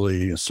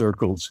consciously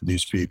circled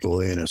these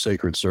people in a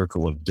sacred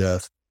circle of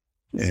death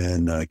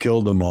and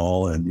killed them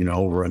all. And,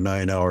 over a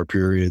 9-hour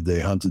period, they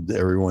hunted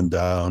everyone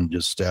down,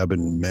 just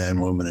stabbing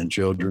men, women, and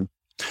children,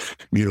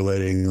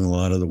 mutilating a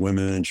lot of the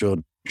women and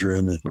children.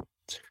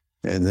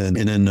 And then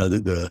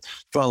the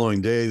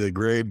following day, the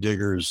grave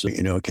diggers,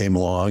 came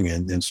along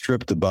and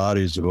stripped the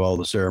bodies of all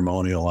the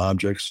ceremonial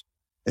objects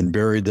and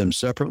buried them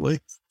separately.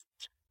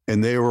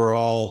 And they were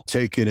all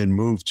taken and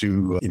moved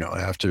to,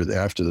 after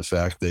the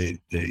fact, they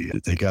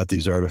got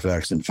these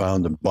artifacts and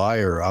found a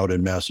buyer out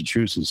in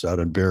Massachusetts, out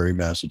in Barre,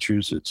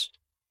 Massachusetts,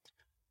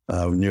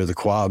 near the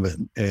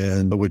Quabbin,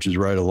 and which is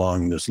right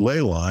along this ley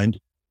line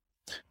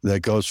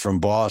that goes from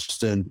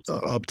Boston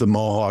up the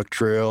Mohawk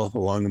Trail,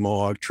 along the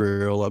Mohawk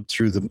Trail, up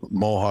through the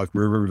Mohawk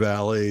River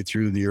Valley,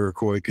 through the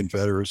Iroquois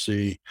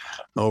Confederacy,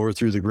 over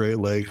through the Great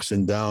Lakes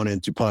and down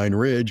into Pine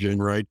Ridge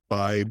and right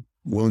by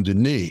Wounded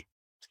Knee.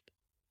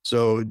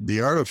 So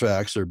the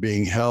artifacts are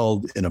being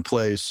held in a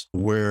place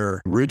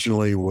where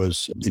originally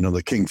was,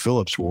 the King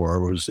Philip's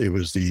War it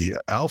was the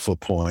alpha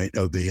point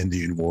of the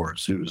Indian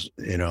Wars. It was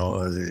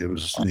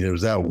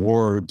that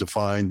war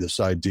defined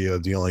this idea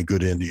of the only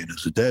good Indian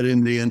is a dead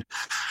Indian.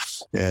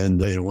 And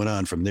they went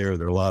on from there.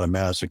 There are a lot of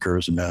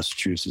massacres in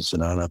Massachusetts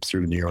and on up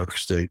through New York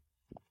State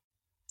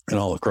and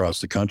all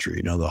across the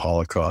country. The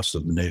Holocaust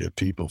of the native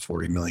people,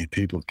 40 million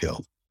people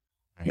killed.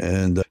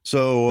 And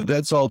so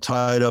that's all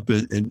tied up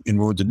in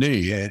Wounded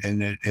Knee,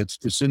 and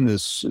it's in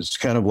this. It's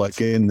kind of like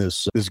in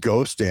this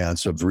ghost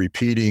dance of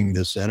repeating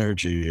this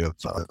energy of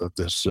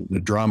this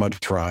the drama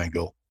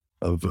triangle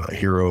of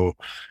hero,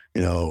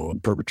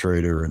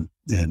 perpetrator and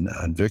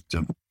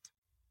victim.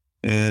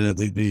 And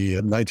the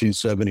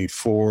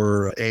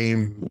 1974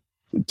 AIM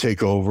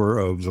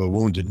takeover of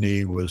Wounded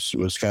Knee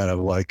was kind of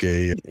like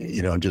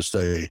just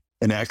an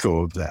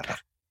echo of that.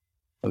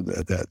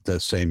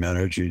 That same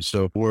energy.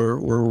 So we're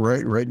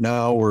right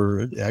now,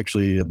 we're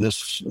actually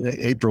this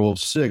April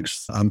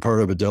 6th, I'm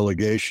part of a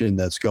delegation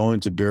that's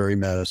going to Barre,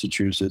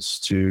 Massachusetts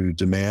to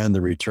demand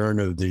the return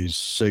of these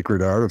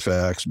sacred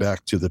artifacts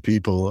back to the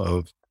people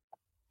of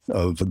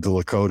the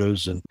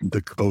Lakotas and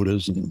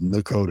Dakotas and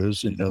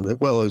Nakotas, as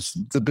well as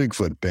the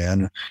Bigfoot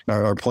band.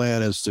 Our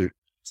plan is to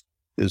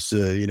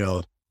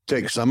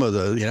take some of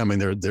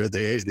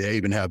the, they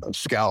even have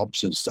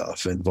scalps and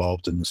stuff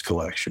involved in this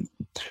collection.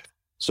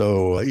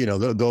 So,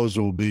 those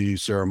will be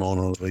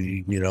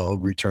ceremonially,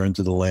 returned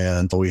to the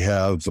land. We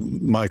have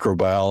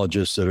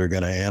microbiologists that are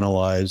going to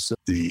analyze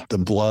the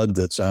blood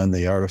that's on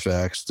the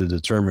artifacts to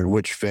determine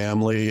which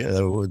family,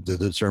 to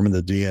determine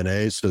the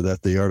DNA so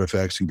that the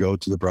artifacts can go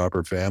to the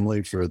proper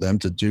family for them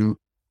to do,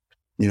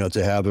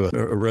 to have a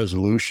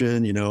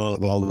resolution,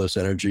 of all of this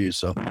energy.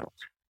 So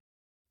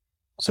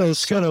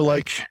it's kind of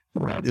like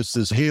it's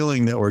this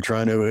healing that we're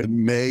trying to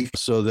make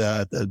so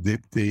that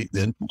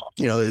that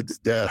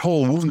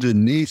whole Wounded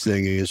Knee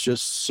thing is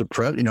just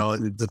suppressed.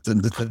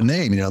 The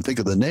name, think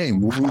of the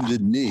name,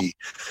 Wounded Knee.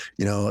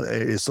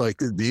 It's like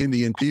the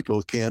Indian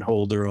people can't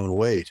hold their own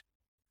weight.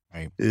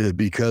 Right.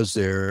 Because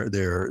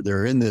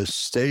they're in this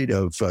state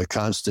of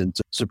constant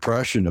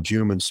suppression of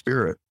human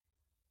spirit.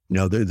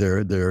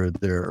 They're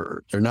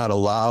not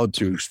allowed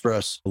to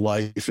express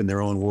life in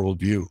their own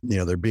worldview.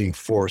 They're being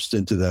forced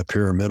into that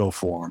pyramidal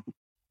form.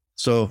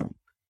 So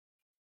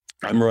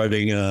I'm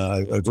writing,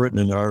 I've written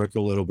an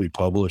article that'll be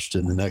published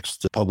in the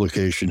next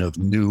publication of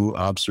New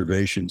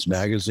Observations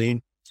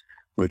magazine,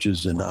 which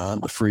is a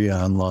free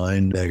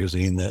online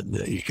magazine that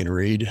you can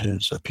read.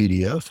 It's a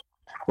PDF,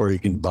 or you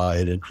can buy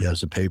it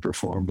as a paper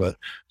form. But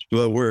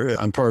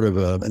I'm part of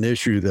an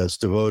issue that's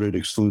devoted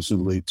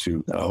exclusively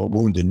to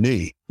Wounded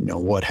Knee.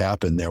 What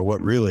happened there,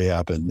 what really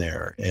happened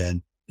there,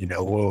 and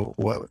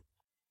what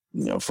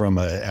from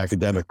an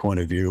academic point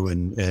of view,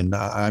 and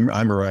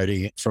I'm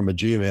writing it from a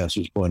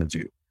geomancer's point of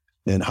view,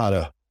 and how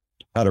to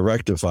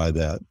rectify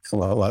that.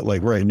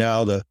 Like right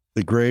now, the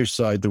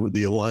graveside,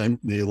 the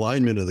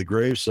alignment of the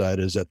graveside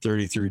is at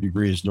 33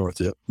 degrees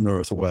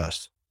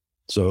northwest.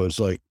 So it's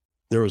like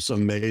there was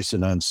some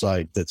mason on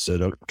site that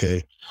said,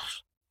 okay,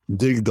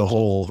 dig the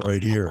hole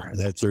right here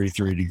at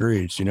 33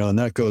 degrees, and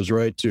that goes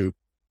right to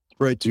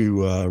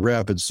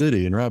Rapid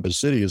City. And Rapid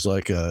City is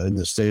like in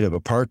the state of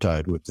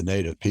apartheid with the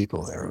native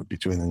people there,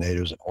 between the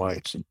natives and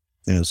whites. And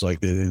it's like,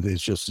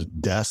 it's just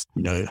death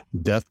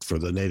for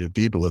the native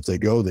people if they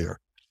go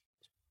there.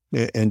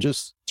 And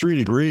just 3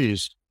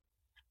 degrees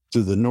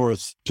to the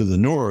north,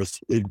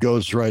 it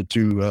goes right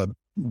to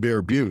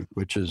Bear Butte,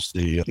 which is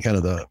the kind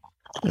of the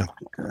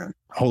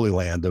holy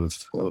land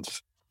of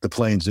the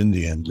Plains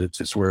Indians.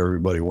 It's where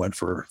everybody went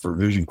for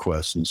vision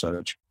quests and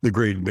such. The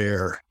Great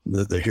Bear,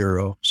 the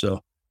hero.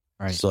 So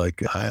right. It's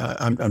like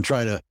I'm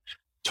trying to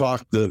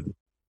talk as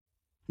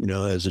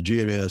a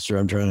geomancer,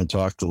 I'm trying to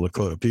talk the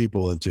Lakota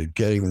people into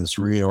getting this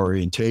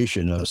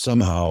reorientation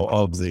somehow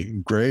of the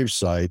grave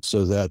site,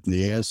 so that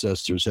the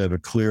ancestors have a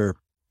clear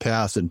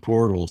path and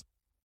portal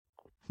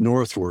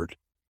northward.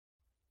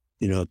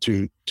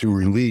 To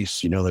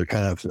release. They're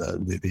kind of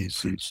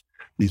these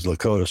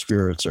Lakota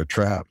spirits are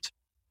trapped.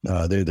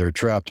 They're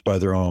trapped by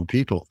their own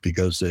people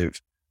because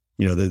there's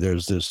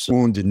this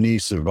Wounded Knee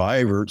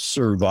Survivors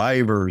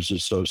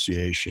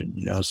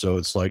Association, so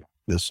it's like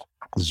this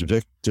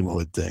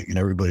victimhood thing, and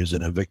everybody's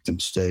in a victim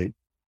state.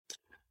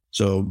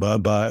 So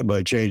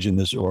by changing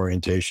this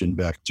orientation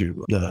back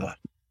to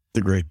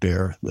the Great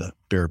Bear, the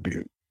Bear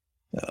Butte,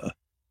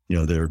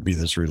 there would be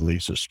this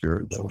release of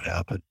spirit that would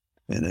happen,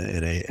 and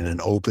an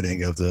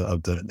opening of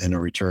and a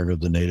return of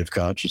the native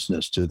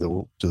consciousness to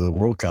the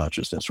world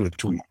consciousness,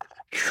 which we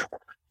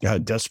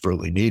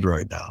desperately need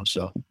right now.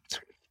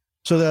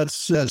 So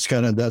that's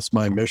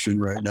my mission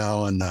right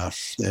now, and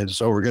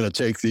so we're going to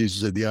take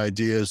the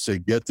ideas to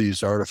get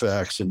these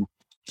artifacts and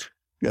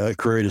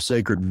create a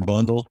sacred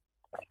bundle,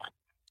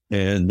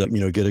 and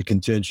get a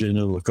contingent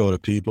of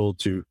Lakota people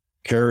to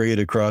carry it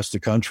across the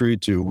country,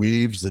 to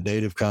weave the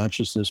native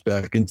consciousness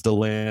back into the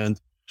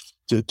land,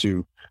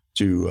 to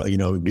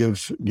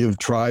give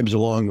tribes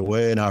along the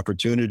way an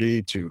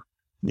opportunity to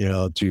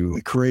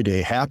create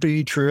a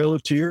happy trail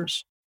of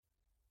tears.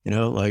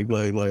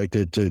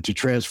 To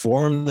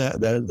transform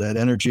that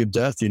energy of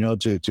death,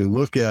 to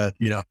look at,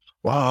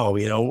 wow,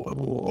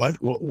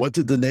 what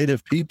did the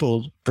native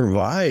people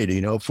provide,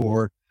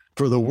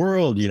 for the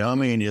world,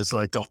 it's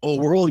like the whole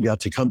world got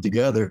to come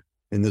together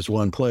in this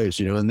one place,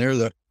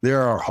 and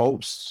they're our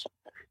hosts,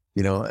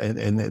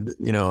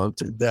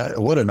 that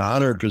what an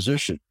honored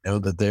position,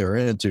 that they are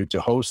in to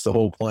host the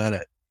whole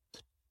planet.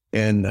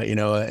 And,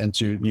 and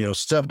to,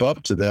 step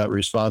up to that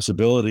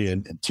responsibility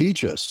and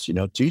teach us, from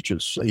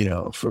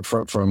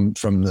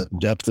the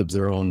depth of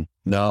their own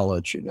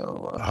knowledge,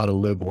 how to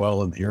live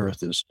well in the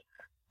earth is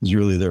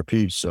really their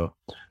piece. So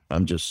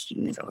I'm just,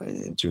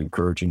 into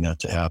encouraging that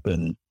to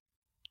happen.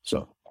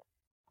 So.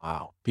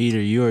 Wow. Peter,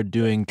 you are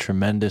doing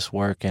tremendous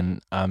work,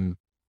 and I'm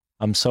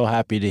so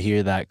happy to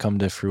hear that come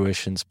to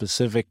fruition.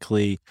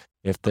 Specifically,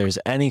 if there's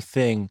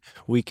anything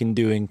we can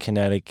do in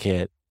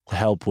Connecticut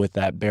help with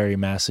that Barre,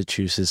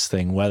 Massachusetts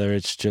thing, whether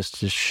it's just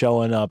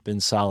showing up in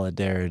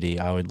solidarity,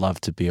 I would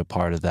love to be a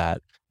part of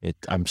that.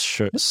 I'm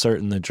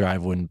certain the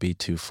drive wouldn't be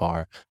too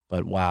far,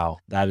 but wow,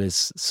 that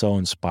is so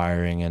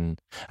inspiring. And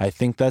I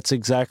think that's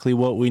exactly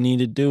what we need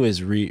to do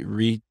is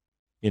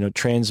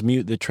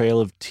transmute the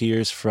trail of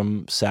tears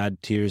from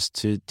sad tears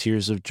to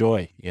tears of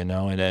joy,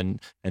 and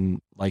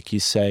like you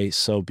say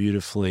so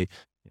beautifully,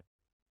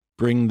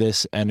 bring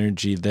this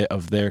energy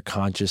of their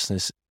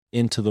consciousness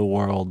into the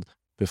world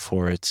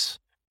before it's,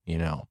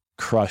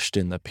 crushed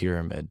in the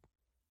pyramid.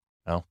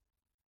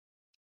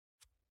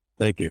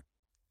 Thank you.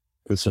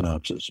 Good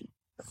synopsis.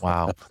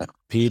 Wow.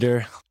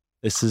 Peter,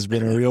 this has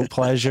been a real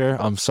pleasure.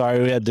 I'm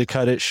sorry we had to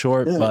cut it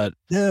short, but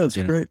it's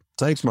great.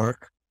 Thanks,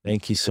 Mark.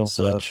 Thank you so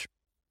much.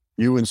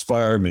 You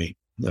inspire me.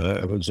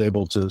 I was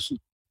able to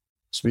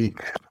speak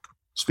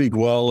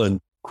well and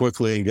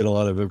quickly and get a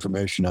lot of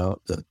information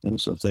out.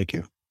 And so thank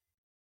you.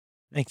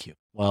 Thank you.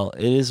 Well,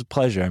 it is a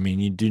pleasure. I mean,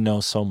 you do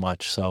know so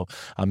much, so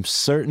I'm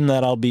certain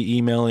that I'll be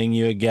emailing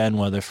you again,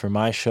 whether for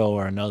my show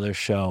or another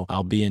show.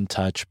 I'll be in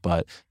touch,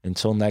 but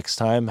until next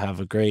time, have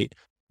a great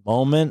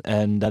moment,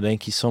 and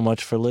thank you so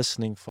much for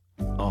listening.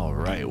 All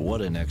right,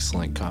 what an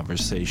excellent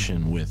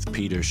conversation with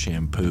Peter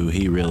Champoux.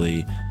 He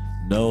really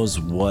knows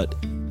what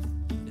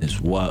is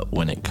what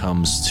when it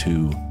comes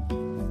to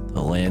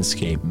the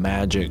landscape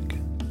magic,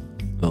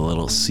 the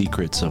little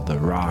secrets of the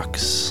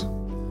rocks,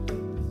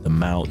 the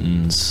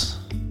mountains,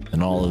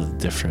 and all of the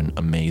different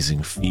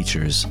amazing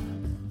features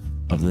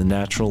of the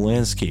natural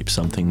landscape,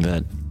 something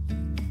that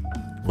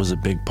was a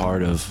big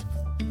part of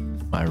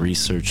my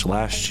research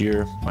last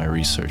year, my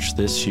research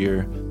this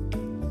year.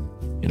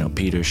 You know,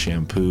 Peter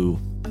Champoux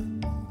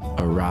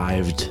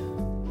arrived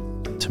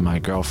to my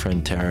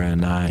girlfriend Tara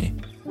and I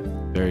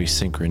very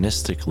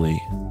synchronistically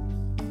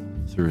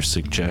through a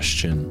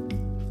suggestion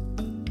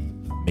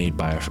made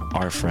by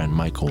our friend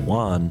Michael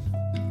Wan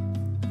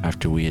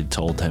after we had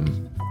told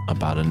him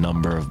about a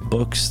number of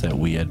books that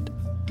we had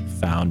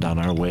found on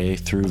our way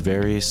through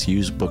various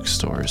used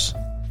bookstores.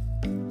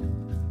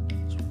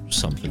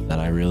 Something that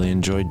I really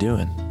enjoy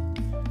doing.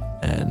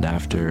 And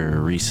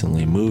after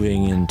recently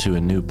moving into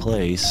a new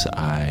place,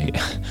 I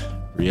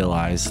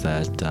realized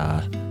that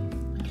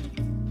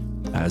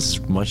as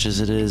much as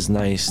it is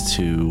nice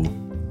to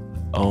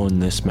own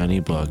this many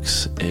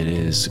books, it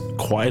is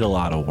quite a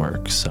lot of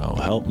work. So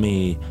help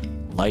me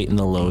lighten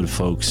the load,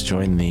 folks.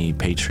 Join the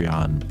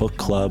Patreon book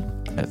club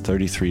at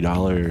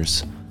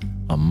 $33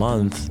 a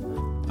month.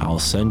 I'll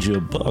send you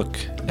a book,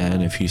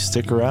 and if you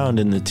stick around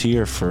in the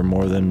tier for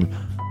more than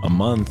a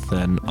month,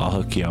 then I'll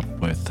hook you up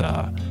with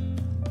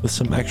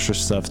some extra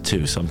stuff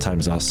too.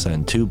 Sometimes I'll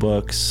send 2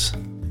 books.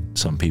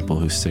 Some people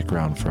who stick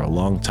around for a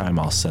long time,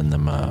 I'll send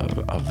them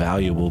a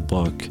valuable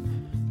book.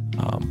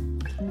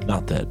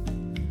 Not that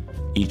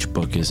each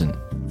book isn't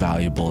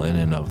valuable in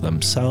and of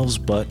themselves,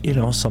 but you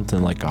know,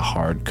 something like a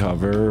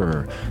hardcover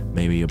or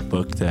maybe a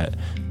book that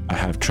I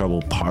have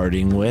trouble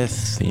parting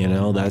with, you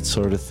know, that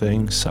sort of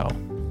thing. So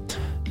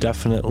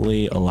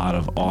definitely a lot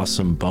of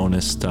awesome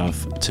bonus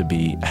stuff to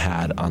be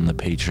had on the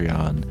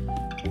Patreon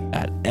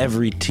at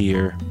every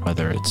tier,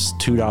 whether it's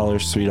 $2,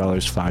 $3,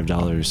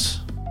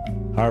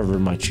 $5, however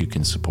much you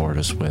can support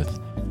us with.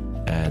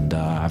 And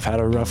I've had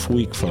a rough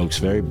week, folks,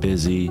 very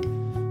busy.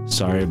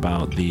 Sorry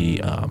about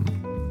the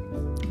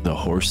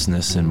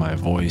hoarseness in my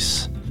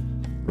voice.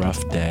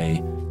 Rough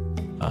day.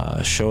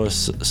 Show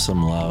us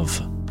some love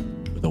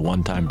with a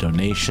one-time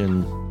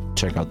donation.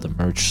 Check out the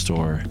merch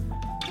store.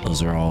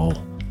 Those are all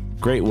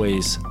great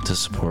ways to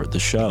support the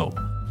show.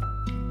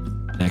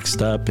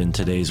 Next up in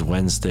today's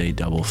Wednesday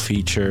double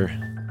feature,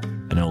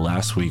 I know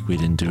last week we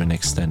didn't do an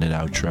extended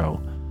outro,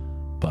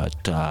 but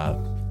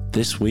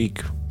this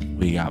week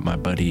we got my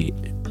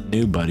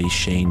new buddy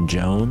Shane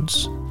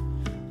Jones,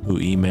 who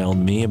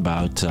emailed me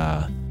about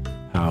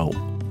how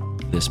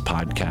this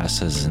podcast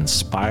has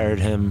inspired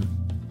him.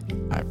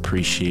 I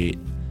appreciate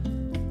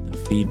the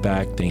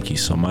feedback. Thank you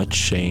so much,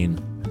 Shane.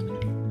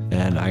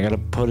 And I gotta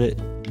put it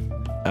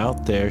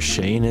out there,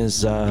 Shane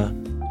is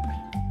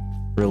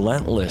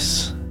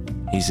relentless.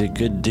 He's a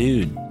good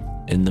dude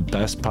in the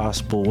best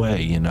possible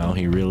way. You know,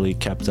 he really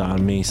kept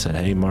on me, said,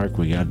 "Hey Mark,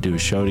 we got to do a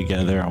show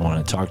together. I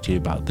want to talk to you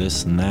about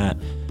this and that."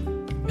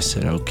 I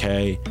said,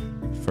 okay.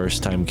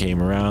 First time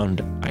came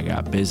around, I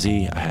got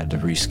busy. I had to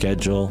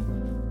reschedule.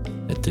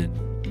 It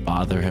didn't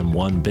bother him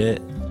one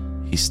bit.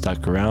 He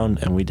stuck around,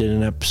 and we did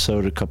an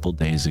episode a couple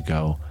days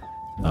ago,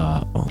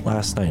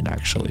 last night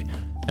actually,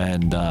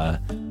 and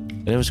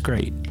it was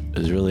great. It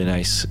was really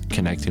nice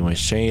connecting with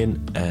Shane,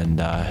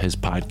 and his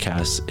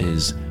podcast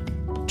is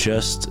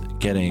just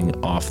getting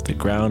off the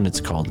ground.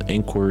 It's called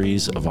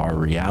Inquiries of Our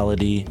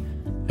Reality.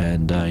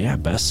 And yeah,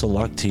 best of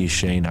luck to you,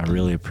 Shane. I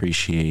really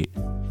appreciate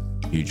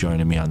you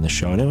joining me on the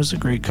show. And it was a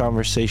great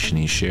conversation.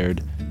 He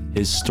shared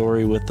his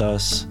story with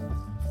us,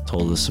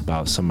 told us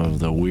about some of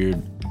the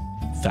weird,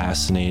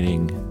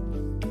 fascinating,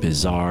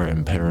 bizarre,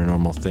 and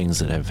paranormal things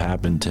that have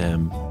happened to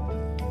him.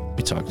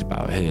 We talked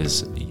about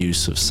his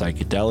use of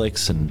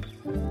psychedelics and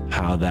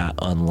how that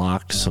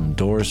unlocked some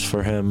doors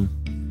for him.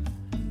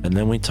 And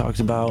then we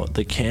talked about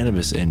the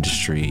cannabis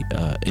industry,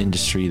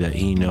 industry that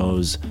he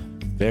knows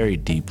very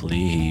deeply.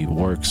 He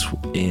works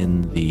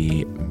in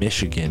the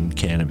Michigan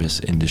cannabis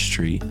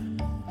industry.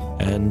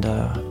 And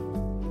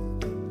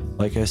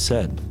like I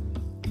said,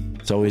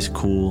 it's always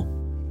cool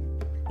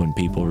when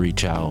people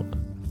reach out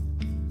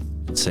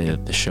and say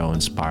that the show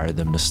inspired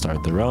them to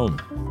start their own.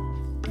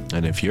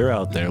 And if you're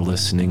out there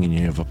listening and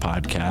you have a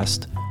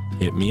podcast,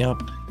 hit me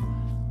up.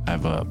 I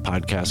have a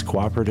podcast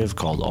cooperative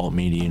called Alt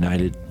Media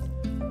United,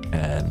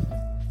 and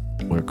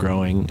we're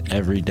growing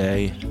every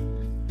day.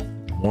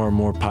 More and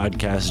more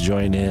podcasts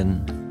join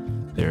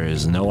in. There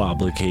is no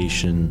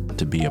obligation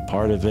to be a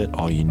part of it.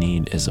 All you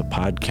need is a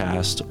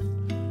podcast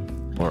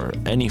or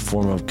any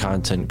form of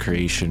content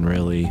creation,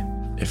 really.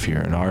 If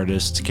you're an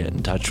artist, get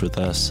in touch with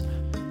us.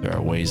 There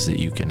are ways that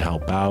you can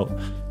help out.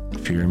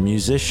 If you're a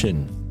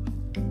musician,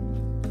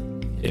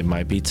 it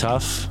might be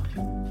tough,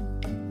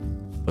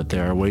 but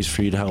there are ways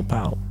for you to help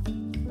out.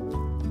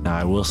 Now,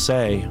 I will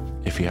say,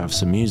 if you have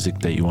some music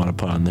that you want to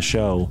put on the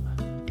show,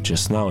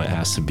 just know it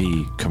has to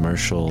be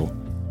commercial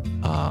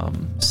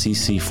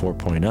CC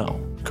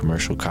 4.0,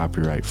 commercial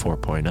copyright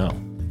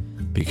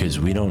 4.0, because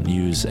we don't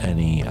use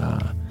any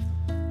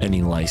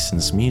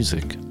licensed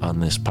music on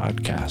this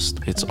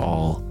podcast. It's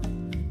all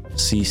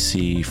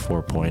CC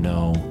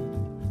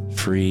 4.0,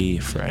 free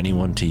for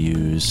anyone to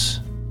use,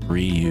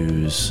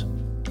 reuse,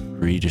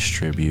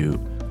 redistribute,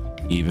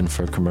 even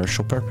for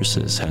commercial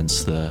purposes,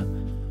 hence the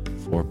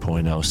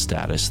 4.0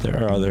 status.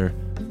 There are other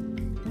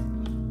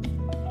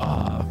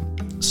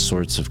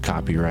sorts of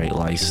copyright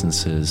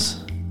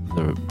licenses.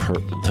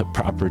 The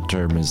proper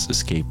term is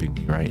escaping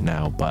me right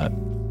now, but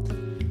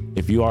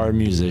if you are a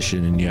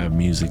musician and you have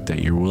music that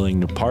you're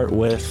willing to part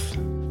with,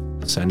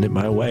 send it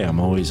my way. I'm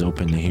always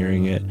open to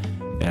hearing it,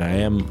 and I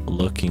am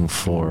looking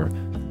for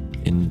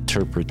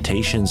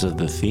interpretations of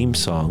the theme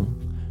song.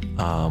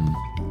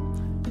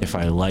 If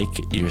I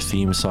like your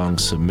theme song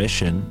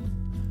submission,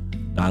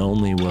 not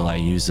only will I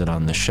use it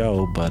on the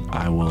show, but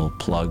I will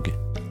plug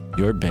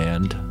your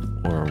band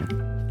or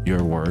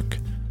your work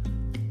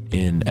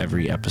in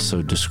every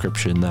episode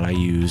description that I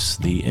use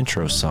the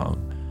intro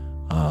song.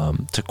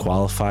 To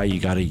qualify, you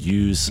got to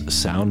use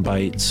sound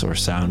bites or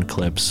sound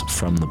clips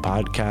from the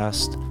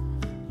podcast.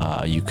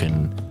 You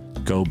can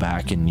go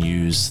back and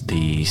use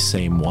the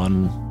same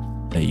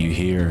one that you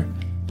hear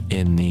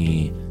in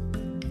the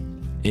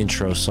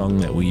intro song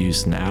that we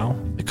use now,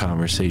 the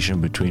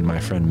conversation between my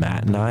friend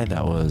Matt and I.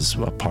 That was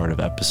a part of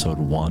episode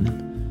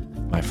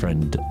 1. My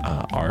friend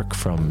Ark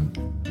from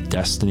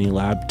Destiny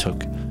Lab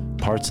took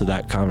parts of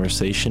that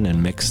conversation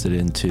and mixed it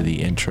into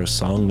the intro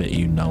song that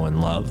you know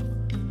and love.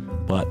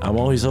 But I'm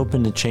always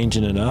open to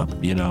changing it up,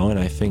 and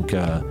I think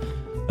a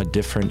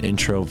different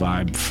intro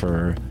vibe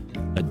for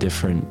a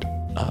different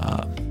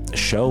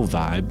show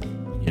vibe,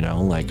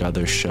 like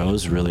other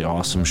shows, really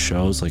awesome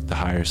shows like the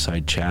Higher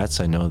Side Chats.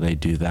 I know they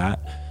do that.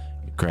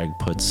 Greg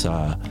puts,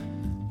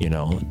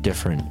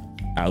 different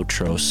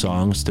outro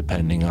songs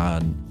depending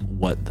on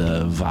what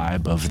the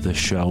vibe of the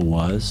show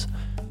was.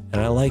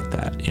 And I like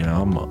that.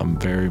 I'm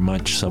very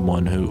much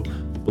someone who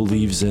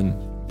believes in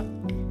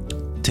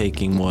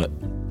taking what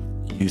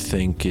you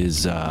think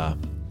is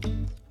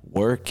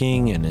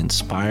working and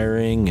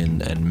inspiring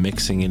and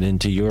mixing it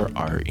into your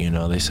art.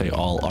 They say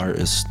all art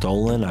is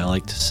stolen. I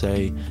like to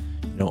say,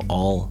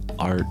 all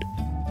art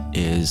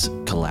is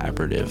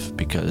collaborative,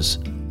 because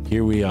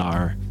here we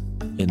are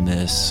in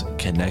this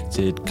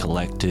connected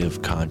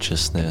collective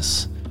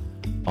consciousness,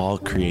 all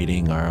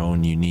creating our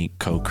own unique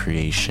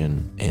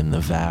co-creation in the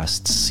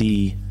vast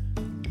sea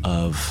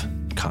of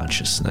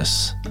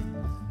consciousness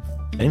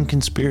and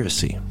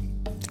conspiracy,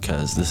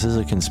 because this is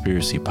a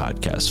conspiracy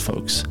podcast,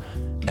 folks.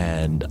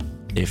 And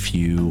if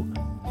you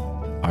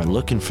are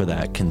looking for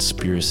that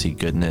conspiracy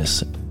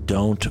goodness,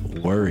 don't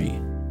worry.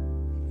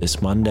 This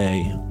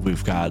Monday,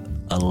 we've got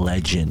a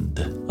legend,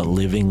 a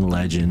living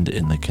legend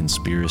in the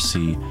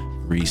conspiracy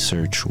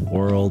research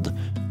world,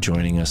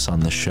 joining us on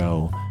the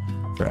show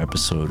for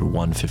episode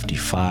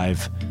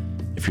 155.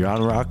 If you're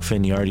on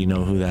Rockfin, you already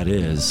know who that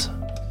is.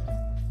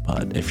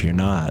 But if you're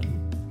not,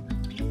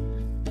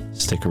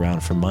 stick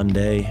around for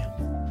Monday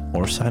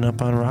or sign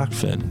up on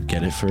Rockfin.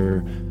 Get it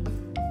for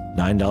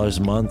 $9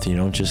 a month. You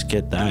don't just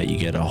get that, you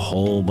get a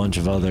whole bunch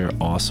of other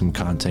awesome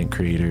content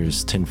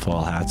creators,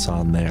 tinfoil hats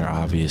on there.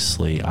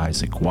 Obviously,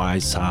 Isaac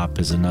Wisetop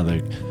is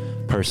another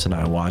person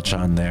I watch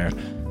on there.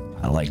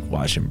 I like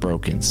watching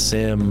Broken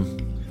Sim.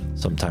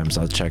 Sometimes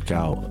I'll check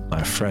out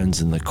my friends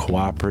in the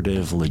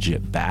cooperative.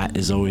 Legit Bat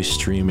is always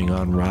streaming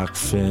on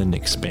Rockfin.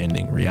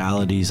 Expanding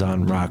Realities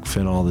on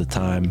Rockfin all the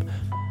time.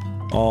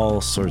 All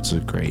sorts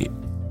of great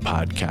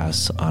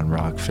podcasts on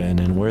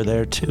Rockfin, and we're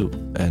there too.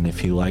 And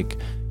if you like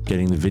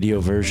getting the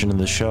video version of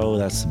the show,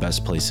 that's the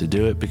best place to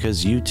do it,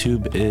 because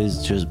YouTube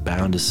is just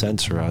bound to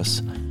censor us.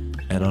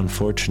 And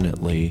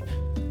unfortunately,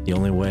 the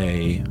only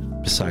way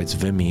besides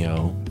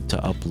Vimeo to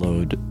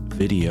upload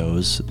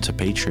videos to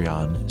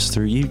Patreon is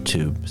through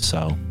YouTube.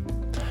 So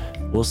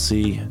we'll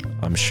see.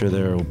 I'm sure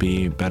there will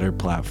be better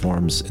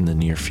platforms in the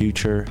near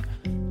future.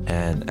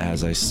 And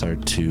as I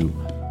start to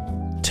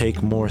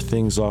take more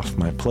things off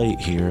my plate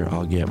here,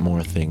 I'll get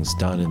more things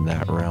done in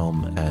that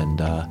realm.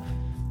 And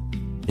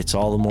it's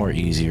all the more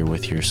easier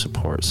with your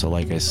support. So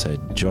like I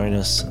said, join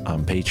us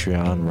on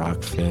Patreon,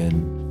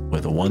 Rockfin,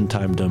 with a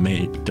one-time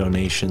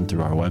donation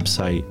through our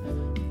website,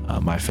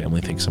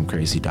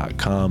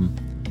 myfamilythinksimcrazy.com.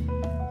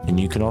 And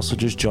you can also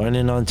just join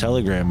in on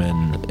Telegram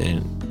and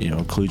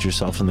include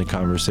yourself in the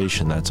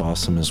conversation. That's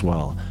awesome as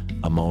well.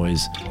 I'm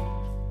always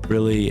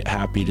really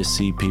happy to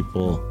see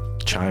people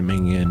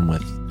chiming in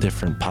with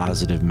different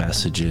positive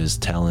messages,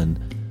 telling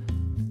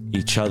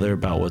each other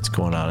about what's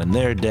going on in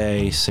their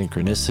day,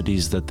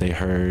 synchronicities that they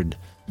heard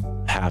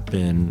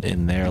happen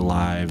in their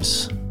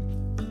lives,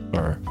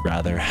 or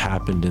rather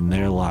happened in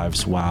their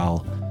lives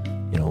while,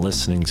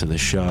 listening to the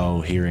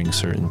show, hearing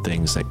certain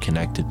things that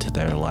connected to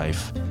their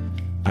life.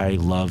 I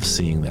love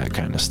seeing that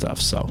kind of stuff.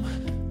 So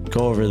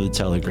go over to the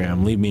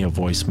Telegram, leave me a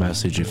voice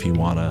message if you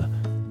want to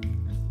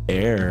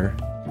air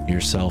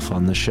yourself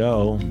on the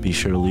show, be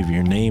sure to leave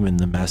your name in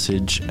the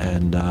message,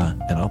 and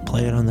I'll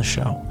play it on the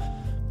show.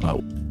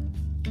 But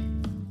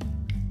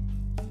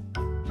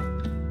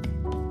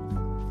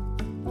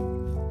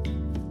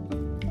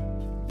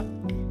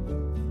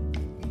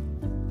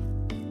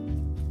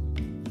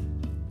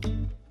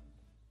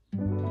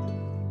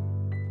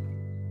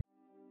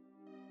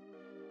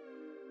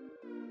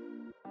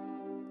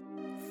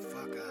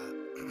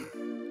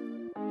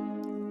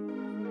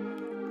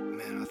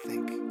Man, I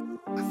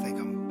think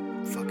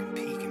I'm fucking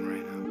peeking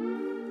right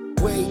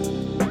now. Wait,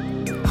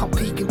 I'm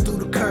peeking through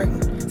the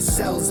curtain.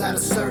 Cells out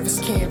of service,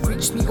 can't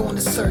reach me on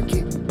the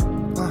circuit.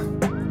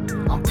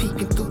 I'm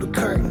peeking through the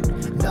curtain.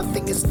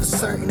 Nothing is for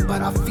certain,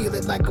 but I feel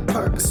it like a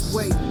purpose.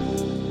 Wait,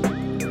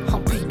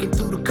 I'm peeking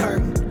through the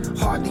curtain.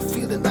 Hardly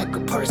feeling like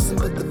a person,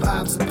 but the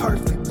vibes are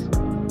perfect.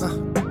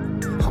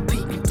 I'm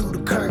peeking through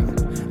the curtain.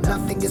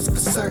 Nothing is for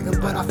certain,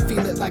 but I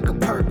feel it like a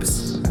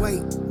purpose.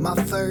 Wait, my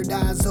third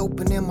eye's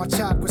open and my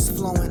chakras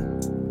flowing.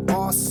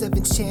 All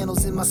 7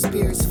 channels in my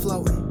spirit's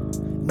floating.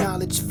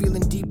 Knowledge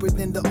feeling deeper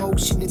than the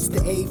ocean. It's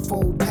the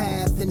eightfold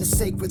path in the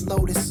sacred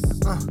lotus.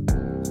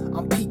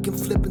 I'm peeking,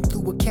 flipping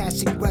through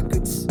Akashic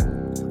records.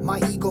 My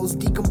ego's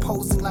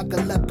decomposing like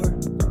a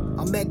leopard.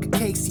 I'm Edgar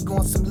Casey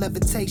on some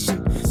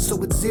levitation,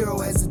 so it's zero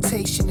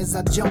hesitation as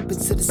I jump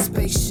into the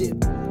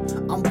spaceship.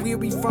 I'm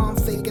weary from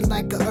faking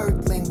like a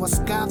earthling, while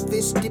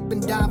skyfish dip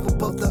and dive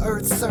above the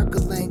earth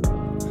circling.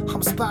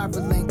 I'm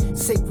spiraling,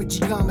 sacred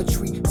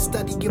geometry,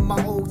 studying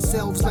my old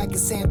selves like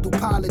it's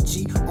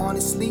anthropology.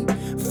 Honestly,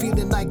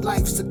 feeling like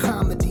life's a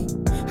comedy,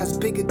 as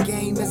big a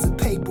game as a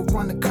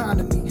paper-run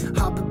economy.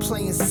 I've been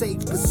playing safe,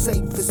 but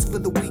safest for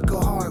the weak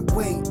of heart.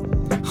 Wait,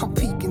 I'm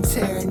peeking,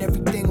 tearing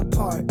everything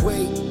apart.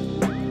 Wait,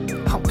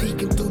 I'm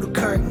peeking through the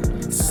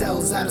curtain.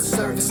 Cells out of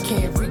service,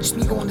 can't reach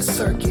me on the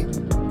circuit.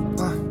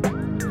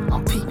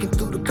 I'm peeking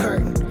through the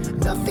curtain.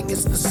 Nothing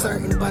is for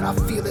certain, but I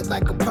feel it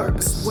like a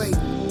purpose. Wait,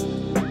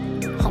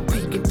 I'm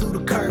peeking through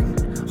the curtain.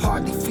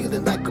 Hardly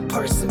feeling like a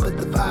person, but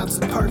the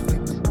vibes are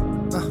perfect.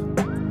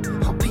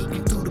 I'm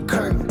peeking through the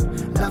curtain.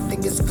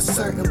 Nothing is for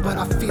certain, but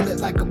I feel it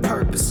like a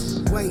purpose.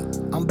 Wait,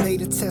 I'm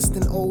beta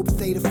testing old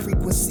theta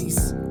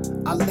frequencies.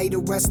 I lay to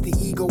rest the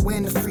ego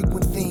and the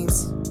frequent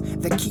themes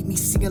that keep me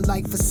seeing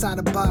life inside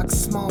a box.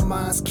 Small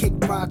minds kick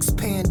rocks,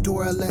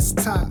 Pandora, let's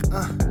talk.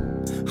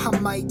 I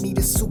might need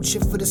a suture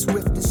for this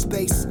rift in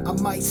space. I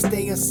might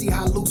stay and see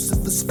how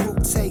Lucifer's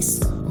fruit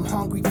tastes. I'm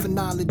hungry for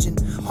knowledge and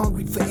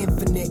hungry for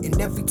infinite, and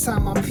every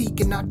time I'm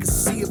peeking I can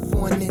see it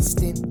for an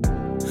instant.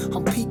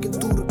 I'm peeking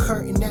through the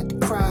curtain at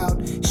the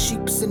crowd.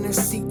 Sheeps in their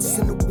seats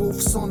and the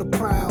wolves on the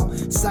prowl.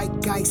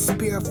 Zeitgeist,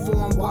 spirit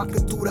form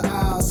walking through the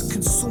aisles.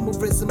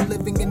 Consumerism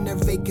living in their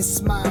vacant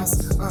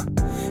smiles.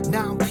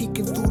 Now I'm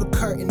peeking through the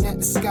curtain at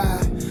the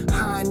sky.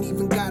 I ain't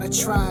even gotta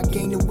try,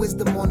 gaining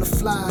wisdom on the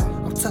fly.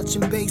 I'm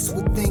touching base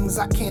with things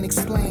I can't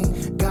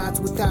explain. Gods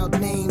without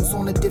names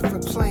on a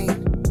different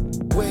plane.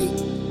 Wait,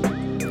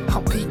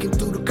 I'm peeking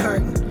through the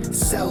curtain.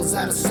 Cells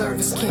out of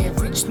service, can't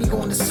reach me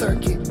on the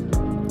circuit.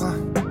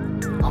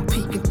 I'm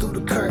peeking through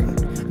the curtain.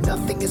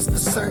 Nothing is for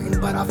certain,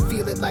 but I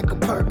feel it like a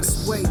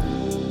purpose. Wait,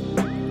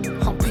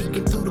 I'm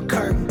peeking through the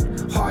curtain.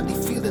 Hardly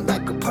feeling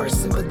like a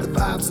person, but the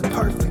vibes are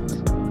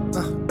perfect.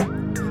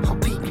 I'm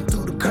peeking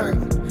through the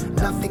curtain.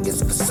 Nothing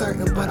is for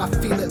certain, but I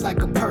feel it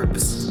like a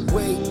purpose.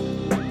 Wait,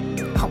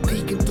 I'm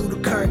peeking through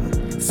the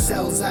curtain.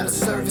 Cells out of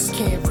service,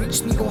 can't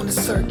reach me on the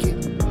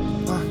circuit.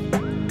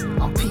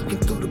 I'm peeking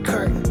through the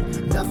curtain.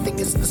 Nothing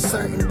is for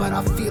certain, but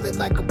I feel it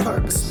like a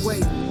purpose.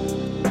 Wait,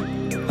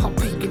 I'm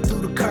peeking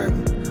through the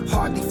curtain.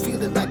 Hardly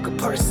feeling like a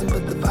person,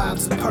 but the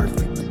vibes are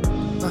perfect.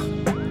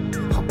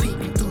 I'm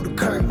peeking through the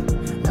curtain.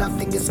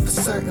 Nothing is for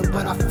certain,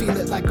 but I feel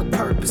it like a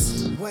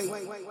purpose. Wait.